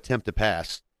players to attempt to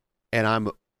pass, and I'm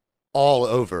all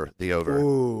over the over.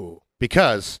 Ooh.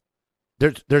 Because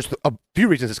there's a few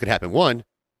reasons this could happen. One,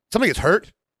 somebody gets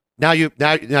hurt. Now you're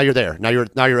there. Now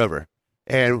you're over.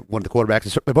 And one of the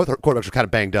quarterbacks, both quarterbacks are kind of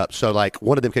banged up. So like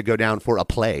one of them could go down for a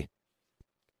play.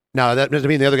 Now that doesn't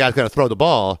mean the other guy's going to throw the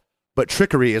ball, but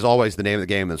trickery is always the name of the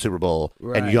game in the Super Bowl.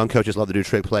 Right. And young coaches love to do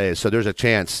trick plays. So there's a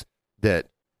chance that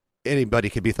anybody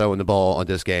could be throwing the ball on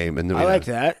this game. And I like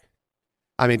that.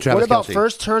 I mean, Travis What about Kelce.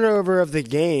 first turnover of the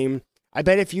game? I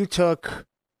bet if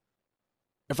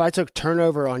I took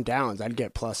turnover on downs, I'd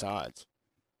get plus odds.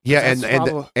 Yeah,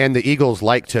 That's and the Eagles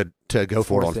like to go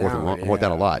for it on Fourth fourth down,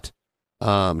 down a lot.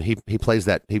 He plays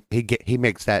that he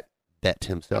makes that bet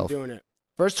himself. I'm doing it.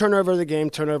 First turnover of the game,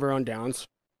 turnover on downs.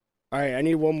 All right, I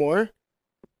need one more.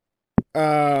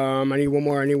 I need one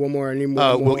more.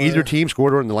 Will either team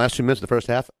score during the last 2 minutes of the first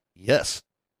half? Yes.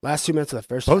 Last 2 minutes of the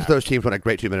first Both half. of those teams run a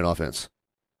great 2-minute offense.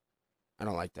 I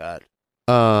don't like that.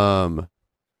 I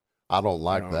don't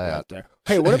like I don't that. like that.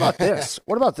 Hey, what about this?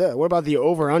 What about the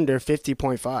over/under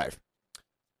 50.5?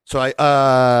 So I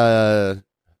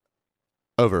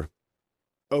over.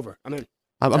 Over. I'm in.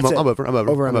 I'm That's it. over. I'm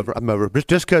over. Over, I'm I'm over. I'm over.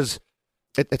 Just because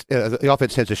the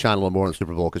offense tends to shine a little more in the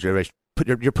Super Bowl because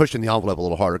you're pushing the envelope a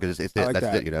little harder because I like that's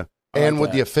that. it, you know. And like would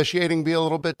that. the officiating be a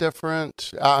little bit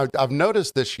different? I've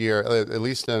noticed this year, at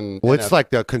least in Well, it's like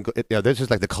this is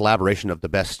like the collaboration of the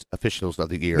best officials of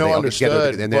the year. No, They all get together,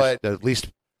 understood, and but at least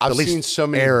I've least seen so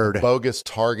many aired. bogus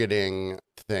targeting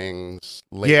things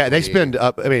lately. Yeah, they spend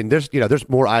up. I mean, there's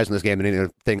more eyes in this game than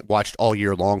anything watched all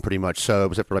year long, pretty much. So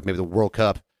except for like maybe the World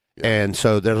Cup, and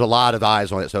so there's a lot of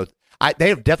eyes on it. So they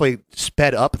have definitely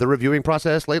sped up the reviewing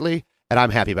process lately, and I'm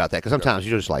happy about that because sometimes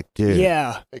you're just like, dude,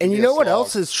 Yeah. It can And you be a know what slog.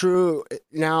 else is true?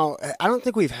 Now, I don't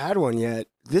think we've had one yet.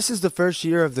 This is the first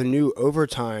year of the new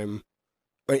overtime.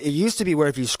 It used to be where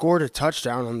if you scored a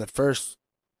touchdown on the first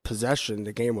possession,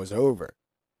 the game was over.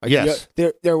 Like Yes.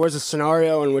 there was a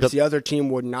scenario in which the other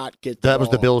team would not get the that was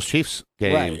the ball. Bills Chiefs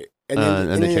game. Right. And then,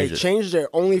 and they they changed it. changed it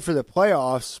only for the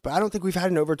playoffs, but I don't think we've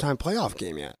had an overtime playoff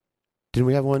game yet. Didn't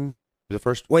we have one the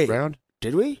first Wait. round?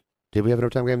 Did we? Did we have an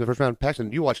overtime game in the first round?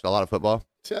 Paxton, you watched a lot of football.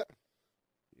 Yeah.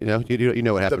 You know, you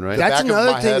know what happened, right? The That's back of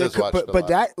another my thing. head That is could, watched a but lot.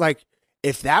 that, like,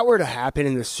 if that were to happen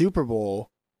in the Super Bowl,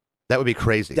 That would be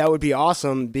crazy. that would be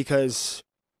awesome because,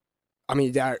 I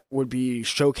mean, that would be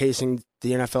showcasing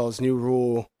the NFL's new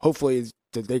rule. Hopefully,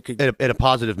 that they could, in a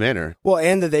positive manner. well,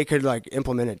 and that they could like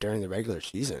implement it during the regular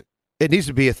season. It needs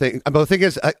to be a thing. But the thing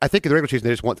is, I think in the regular season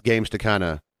they just want the games to kind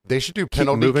of. They should do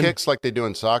penalty moving. kicks like they do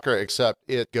in soccer, except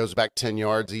it goes back 10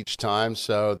 yards each time.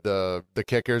 So the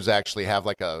kickers actually have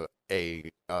like a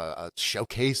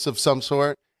showcase of some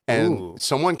sort, and Ooh.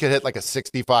 someone could hit like a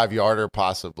 65-yarder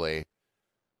possibly.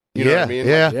 You know what I mean?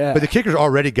 Yeah. Like, Yeah. But the kickers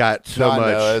already got so I much.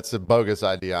 know, it's a bogus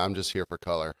idea. I'm just here for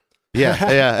color.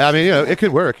 Yeah. I mean, you know, it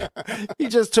could work. He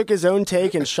just took his own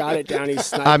take and shot it down. He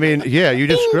sniped. I mean, yeah, you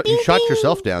shot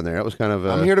yourself down there. That was kind of.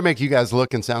 I'm here to make you guys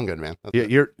look and sound good, man. That's it.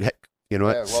 You know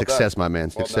what? Yeah, well Success, my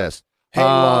man. Well Success. Hey,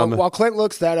 while Clint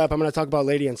looks that up, I'm going to talk about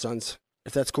Lady and Sons,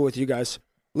 if that's cool with you guys.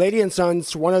 Lady and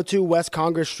Sons, 102 West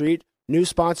Congress Street, new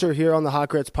sponsor here on the Hot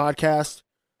Grits podcast.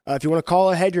 If you want to call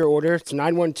ahead your order, it's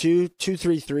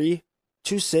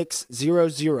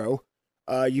 912-233-2600.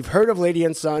 You've heard of Lady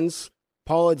and Sons.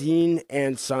 Paula Dean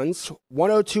and Sons,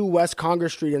 102 West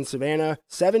Congress Street in Savannah,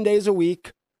 7 days a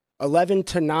week, 11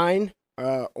 to 9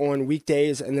 on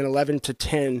weekdays, and then 11 to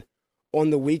 10 on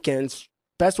the weekends.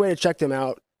 Best way to check them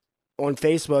out on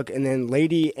Facebook, and then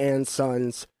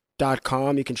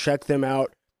ladyandsons.com. You can check them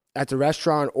out at the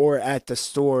restaurant or at the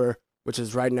store, which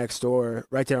is right next door,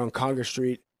 right there on Congress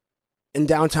Street in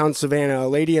downtown Savannah.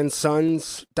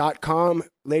 ladyandsons.com,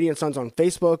 Lady and Sons on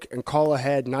Facebook, and call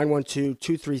ahead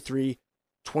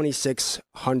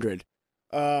 912-233-2600.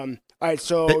 All right,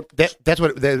 so that's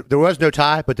what there was no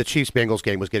tie, but the Chiefs-Bengals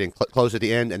game was getting close at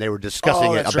the end, and they were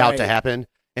discussing it about to happen,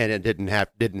 and it didn't have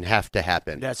to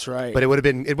happen. That's right. But it would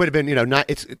have been not.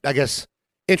 It's, I guess,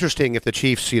 interesting if the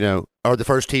Chiefs are the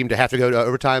first team to have to go to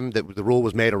overtime. That the rule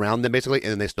was made around them basically,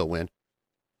 and then they still win.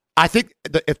 I think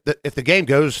if the game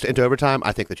goes into overtime,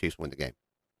 I think the Chiefs win the game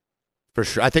for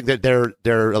sure. I think that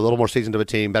they're a little more seasoned of a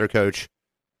team, better coach,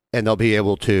 and they'll be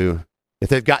able to. If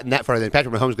they've gotten that far, then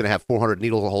Patrick Mahomes is going to have 400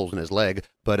 needle holes in his leg.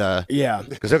 But yeah,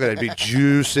 because they're going to be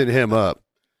juicing him up.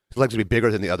 His leg's going to be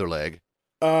bigger than the other leg.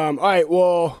 All right,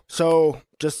 well, so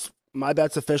just my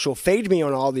bet's official. Fade me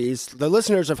on all these. The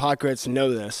listeners of Hot Grits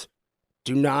know this.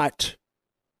 Do not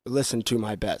listen to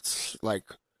my bets,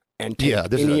 and take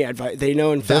any advice. They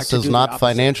know, in fact, this is not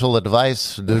financial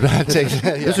advice. Do not take.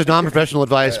 This is non-professional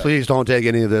advice. Please don't take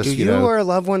any of this. Do you or a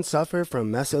loved one suffer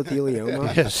from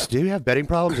mesothelioma? Yes. Do you have betting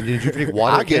problems? And did you drink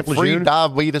water? I get free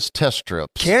diabetes test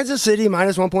strips. Kansas City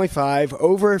minus 1.5,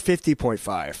 over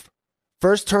 50.5.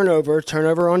 First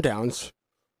turnover on downs.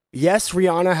 Yes,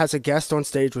 Rihanna has a guest on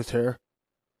stage with her.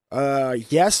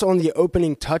 Yes, on the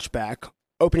opening kickoff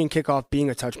being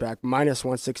a touchback, minus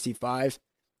 165.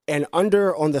 And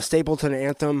under on the Stapleton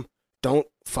anthem, don't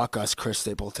fuck us, Chris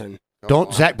Stapleton.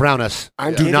 Don't Zach Brown us.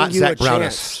 Do not you Zach a Brown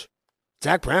chance. us.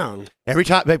 Zach Brown. Every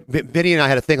time, Vinny and I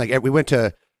had a thing, we went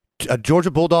to a Georgia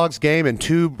Bulldogs game and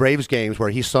 2 Braves games where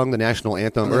he sung the national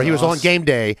anthem, or he was on game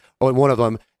day on one of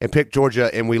them and picked Georgia,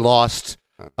 and we lost.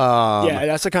 Yeah,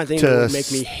 that's the kind of thing that would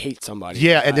make me hate somebody.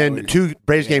 Yeah, and then 2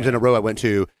 Braves games in a row I went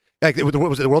to. Was it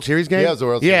the World Series game? Yeah, it was the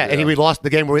World Series. Yeah, and we lost the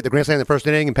game where we hit the grand slam in the first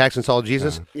inning and Paxton saw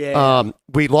Jesus. Yeah.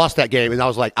 We lost that game, and I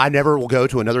was like, I never will go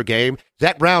to another game.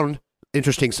 Zach Brown,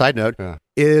 interesting side note,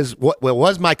 is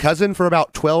was my cousin for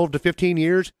about 12 to 15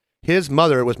 years. His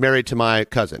mother was married to my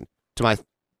cousin, to my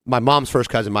mom's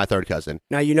first cousin, my third cousin.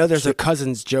 Now, there's a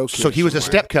cousin's joke here. So he was a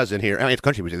step cousin here. I mean, it's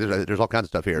country music. There's all kinds of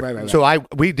stuff here. Right. So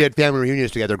we did family reunions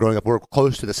together growing up. We're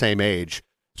close to the same age.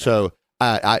 So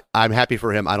I'm happy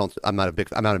for him. I'm not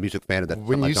a music fan of that.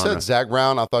 When you said Zach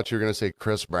Brown, I thought you were going to say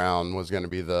Chris Brown was going to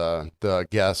be the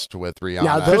guest with Rihanna.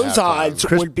 Now those odds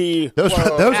would be those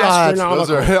odds.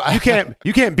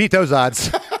 You can't beat those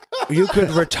odds. You could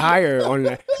retire on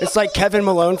that. It's like Kevin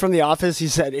Malone from The Office. He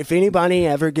said, if anybody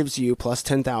ever gives you plus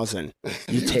 10,000,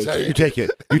 you take it. You take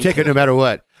it. You take it no matter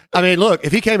what. I mean, look,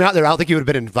 if he came out there, I don't think he would have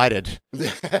been invited.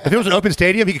 If it was an open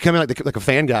stadium, he could come in like a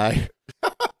fan guy.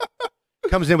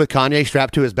 Comes in with Kanye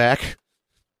strapped to his back.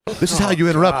 This is how you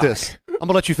interrupt this. I'm going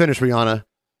to let you finish, Rihanna.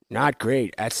 Not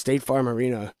great. At State Farm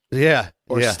Arena. Yeah.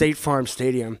 Or State Farm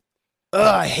Stadium.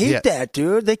 I hate that,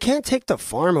 dude. They can't take the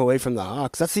farm away from the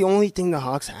Hawks. That's the only thing the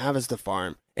Hawks have is the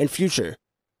farm. And future.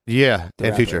 Yeah,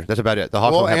 and future. That's about it. The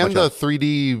Hawks don't have and much the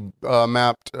 3D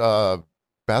mapped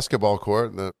basketball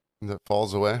court that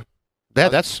falls away.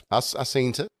 I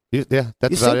seen it.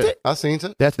 That's about it. I seen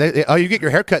it. You get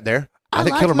your hair cut there. I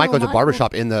think Killer Mike owns a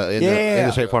barbershop in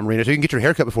the State Farm Arena, so you can get your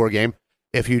hair cut before a game.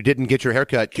 If you didn't get your hair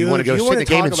cut, you want to go sit in the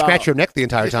game and scratch your neck the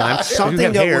entire time.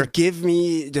 Something that would give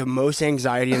me the most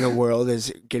anxiety in the world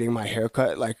is getting my hair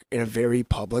cut in a very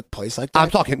public place like that. I'm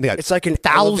talking, it's like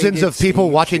thousands of people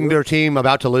watching their team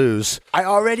about to lose. I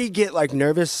already get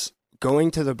nervous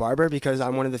going to the barber because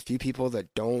I'm one of the few people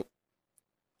that don't,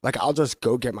 I'll just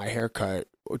go get my hair cut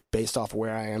based off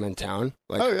where I am in town.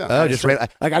 I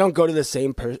don't go to the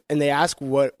same person, and they ask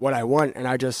what I want, and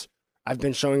I've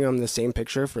been showing them the same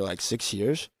picture for 6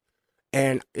 years,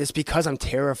 and it's because I'm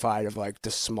terrified of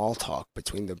the small talk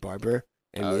between the barber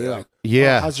and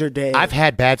me. How's your day? I've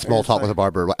had bad small talk with a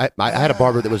barber. I had a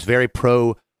barber that was very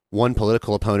pro one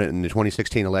political opponent in the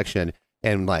 2016 election,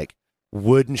 and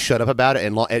wouldn't shut up about it,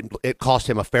 and it cost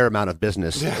him a fair amount of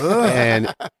business.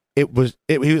 And he was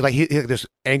he had this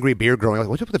angry beard growing.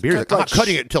 What's up with the beard? I'm not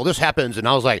cutting it until this happens. And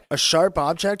I was like, a sharp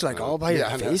object, all by your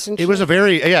face and shit? It was a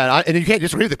very, and you can't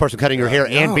disagree with the person cutting your hair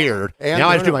and beard. And now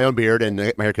I just do my own beard and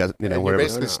get my hair cut, and whatever. You're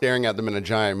basically staring at them in a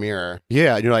giant mirror.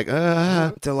 Yeah, and you're like,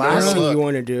 The last thing you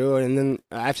want to do, and then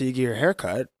after you get your hair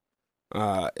cut,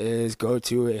 is go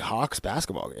to a Hawks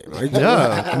basketball game.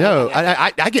 No.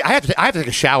 I have to take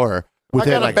a shower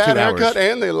within I got like a bad 2 hours. haircut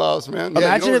and they lost, man.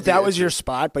 Imagine if that was your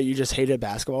spot, but you just hated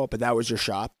basketball, but that was your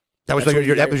shop. That was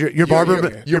your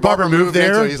barber. Your barber moved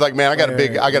there. So he's like, man, I got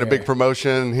a big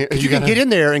promotion. You can get in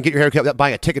there and get your haircut, buy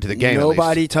a ticket to the game.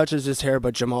 Nobody touches his hair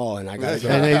but Jamal, and I got to go.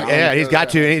 And he's got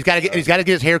to. And he's got to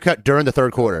get his hair cut during the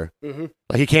third quarter. Mm-hmm.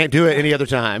 Like he can't do it any other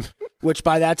time. Which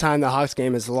by that time the Hawks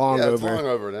game is long over. It's long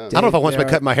over now. I don't know if I want to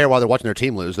cut my hair while they're watching their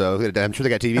team lose, though. I'm sure they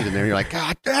got TVs in there. And you're like,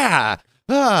 God,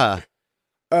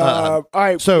 all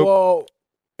right. So, well,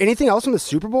 anything else in the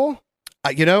Super Bowl?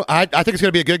 I think it's going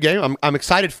to be a good game. I'm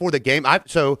excited for the game.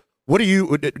 So, what do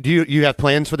you have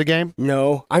plans for the game?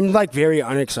 No, I'm like very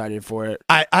unexcited for it.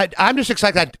 I'm just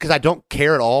excited because I don't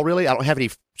care at all. Really, I don't have any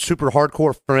super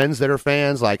hardcore friends that are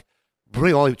fans. Like,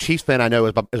 really, the only Chiefs fan I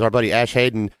know is our buddy Ash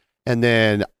Hayden. And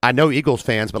then I know Eagles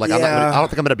fans, but like I don't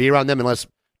think I'm going to be around them unless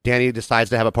Danny decides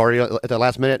to have a party at the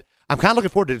last minute. I'm kind of looking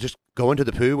forward to just going to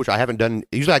the poo, which I haven't done.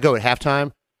 Usually I go at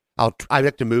halftime. I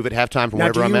like to move at halftime from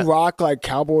wherever I'm at. Do you rock like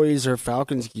Cowboys or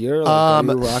Falcons gear?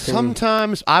 Like,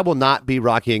 sometimes I will not be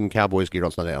rocking Cowboys gear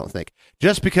on Sunday, I don't think.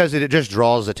 Just because it just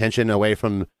draws attention away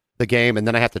from the game, and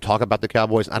then I have to talk about the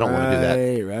Cowboys. I don't want to do that.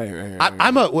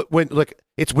 Right.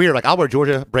 It's weird. Like I'll wear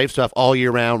Georgia Brave stuff all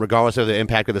year round, regardless of the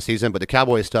impact of the season. But the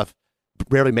Cowboys stuff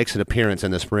rarely makes an appearance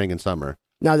in the spring and summer.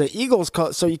 Now the Eagles,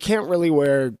 so you can't really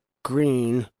wear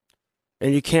green,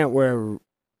 and you can't wear.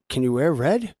 Can you wear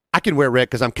red? I can wear red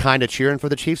because I'm kind of cheering for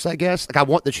the Chiefs. I guess like I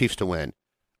want the Chiefs to win,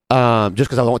 just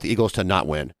because I want the Eagles to not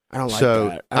win. I don't like so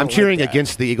that. I'm cheering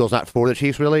against the Eagles, not for the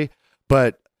Chiefs, really.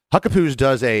 But Huckapoo's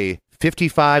does a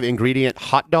 55 ingredient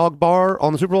hot dog bar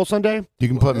on the Super Bowl Sunday. You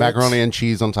can put macaroni and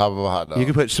cheese on top of a hot dog. You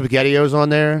can put SpaghettiOs on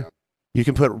there. Yeah. You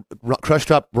can put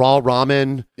crushed up raw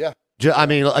ramen. Yeah. I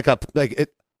mean,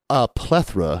 a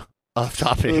plethora of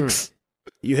toppings.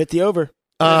 You hit the over.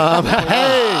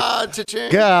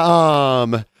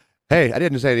 Hey, I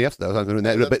didn't say anything else though. I'm doing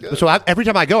that. But, so every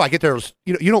time I go, I get there.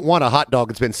 You don't want a hot dog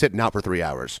that's been sitting out for 3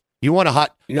 hours. You want a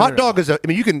hot dog is. I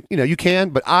mean, you can,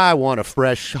 but I want a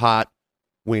fresh hot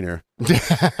wiener. We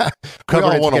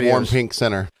all want a warm pink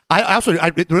center.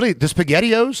 Really, the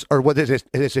SpaghettiOs are what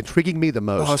is intriguing me the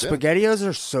most. Oh, SpaghettiOs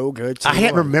are so good too. I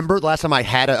can't remember the last time I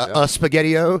had a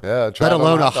SpaghettiO, let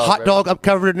alone a hot dog I'm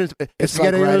covered in it's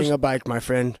SpaghettiOs. Like riding a bike, my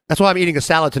friend. That's why I'm eating a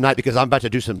salad tonight, because I'm about to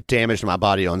do some damage to my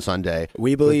body on Sunday.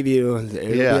 We believe you.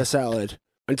 It'll be a salad.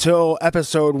 Until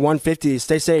episode 150,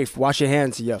 stay safe. Wash your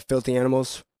hands, you filthy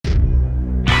animals.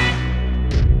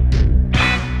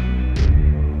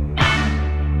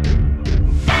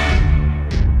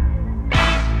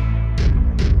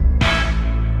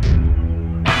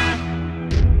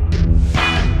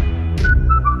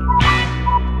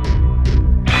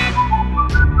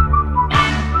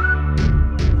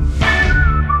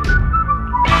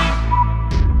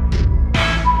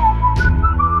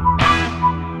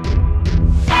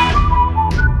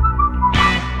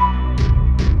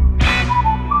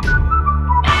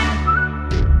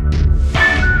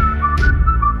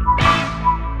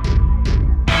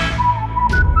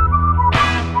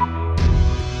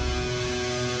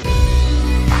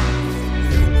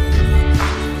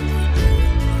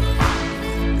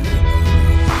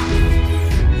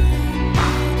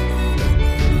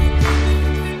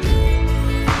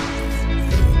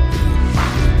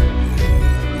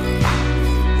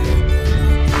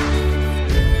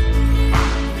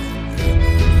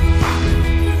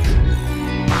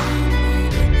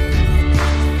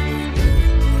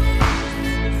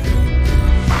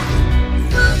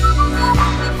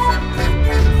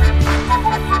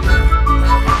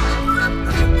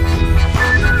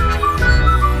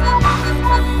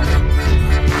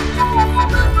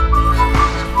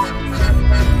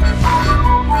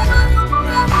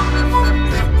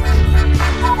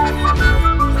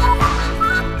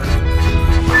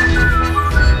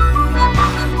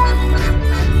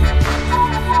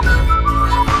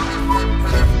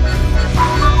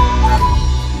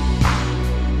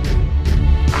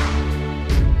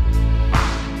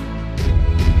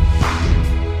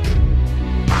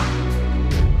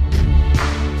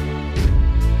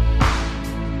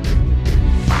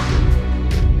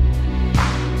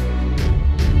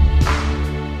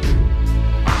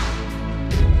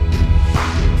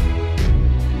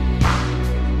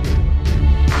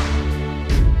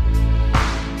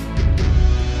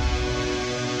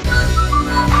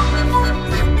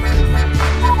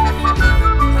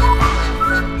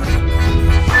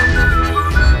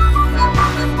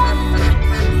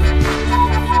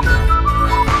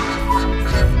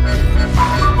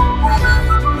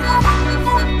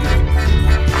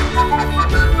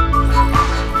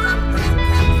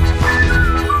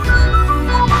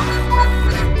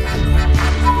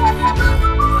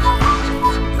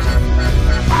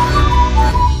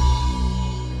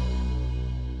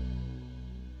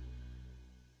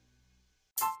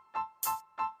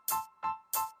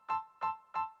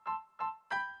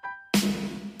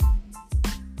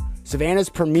 Savannah's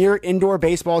premier indoor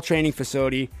baseball training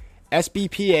facility,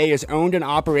 SBPA, is owned and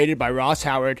operated by Ross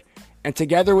Howard, and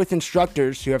together with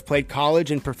instructors who have played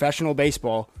college and professional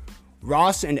baseball,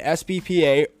 Ross and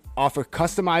SBPA offer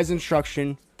customized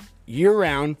instruction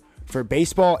year-round for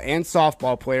baseball and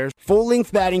softball players,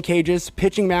 full-length batting cages,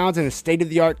 pitching mounds, and a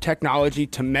state-of-the-art technology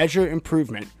to measure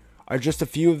improvement are just a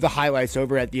few of the highlights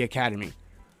over at the Academy.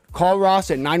 Call Ross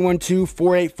at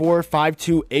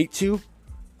 912-484-5282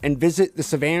 and visit the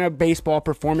Savannah Baseball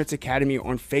Performance Academy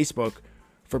on Facebook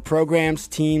for programs,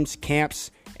 teams, camps,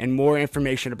 and more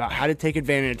information about how to take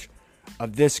advantage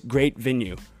of this great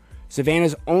venue.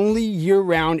 Savannah's only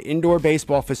year-round indoor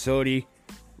baseball facility.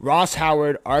 Ross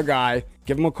Howard, our guy.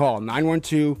 Give him a call,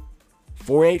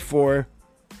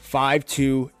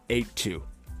 912-484-5282.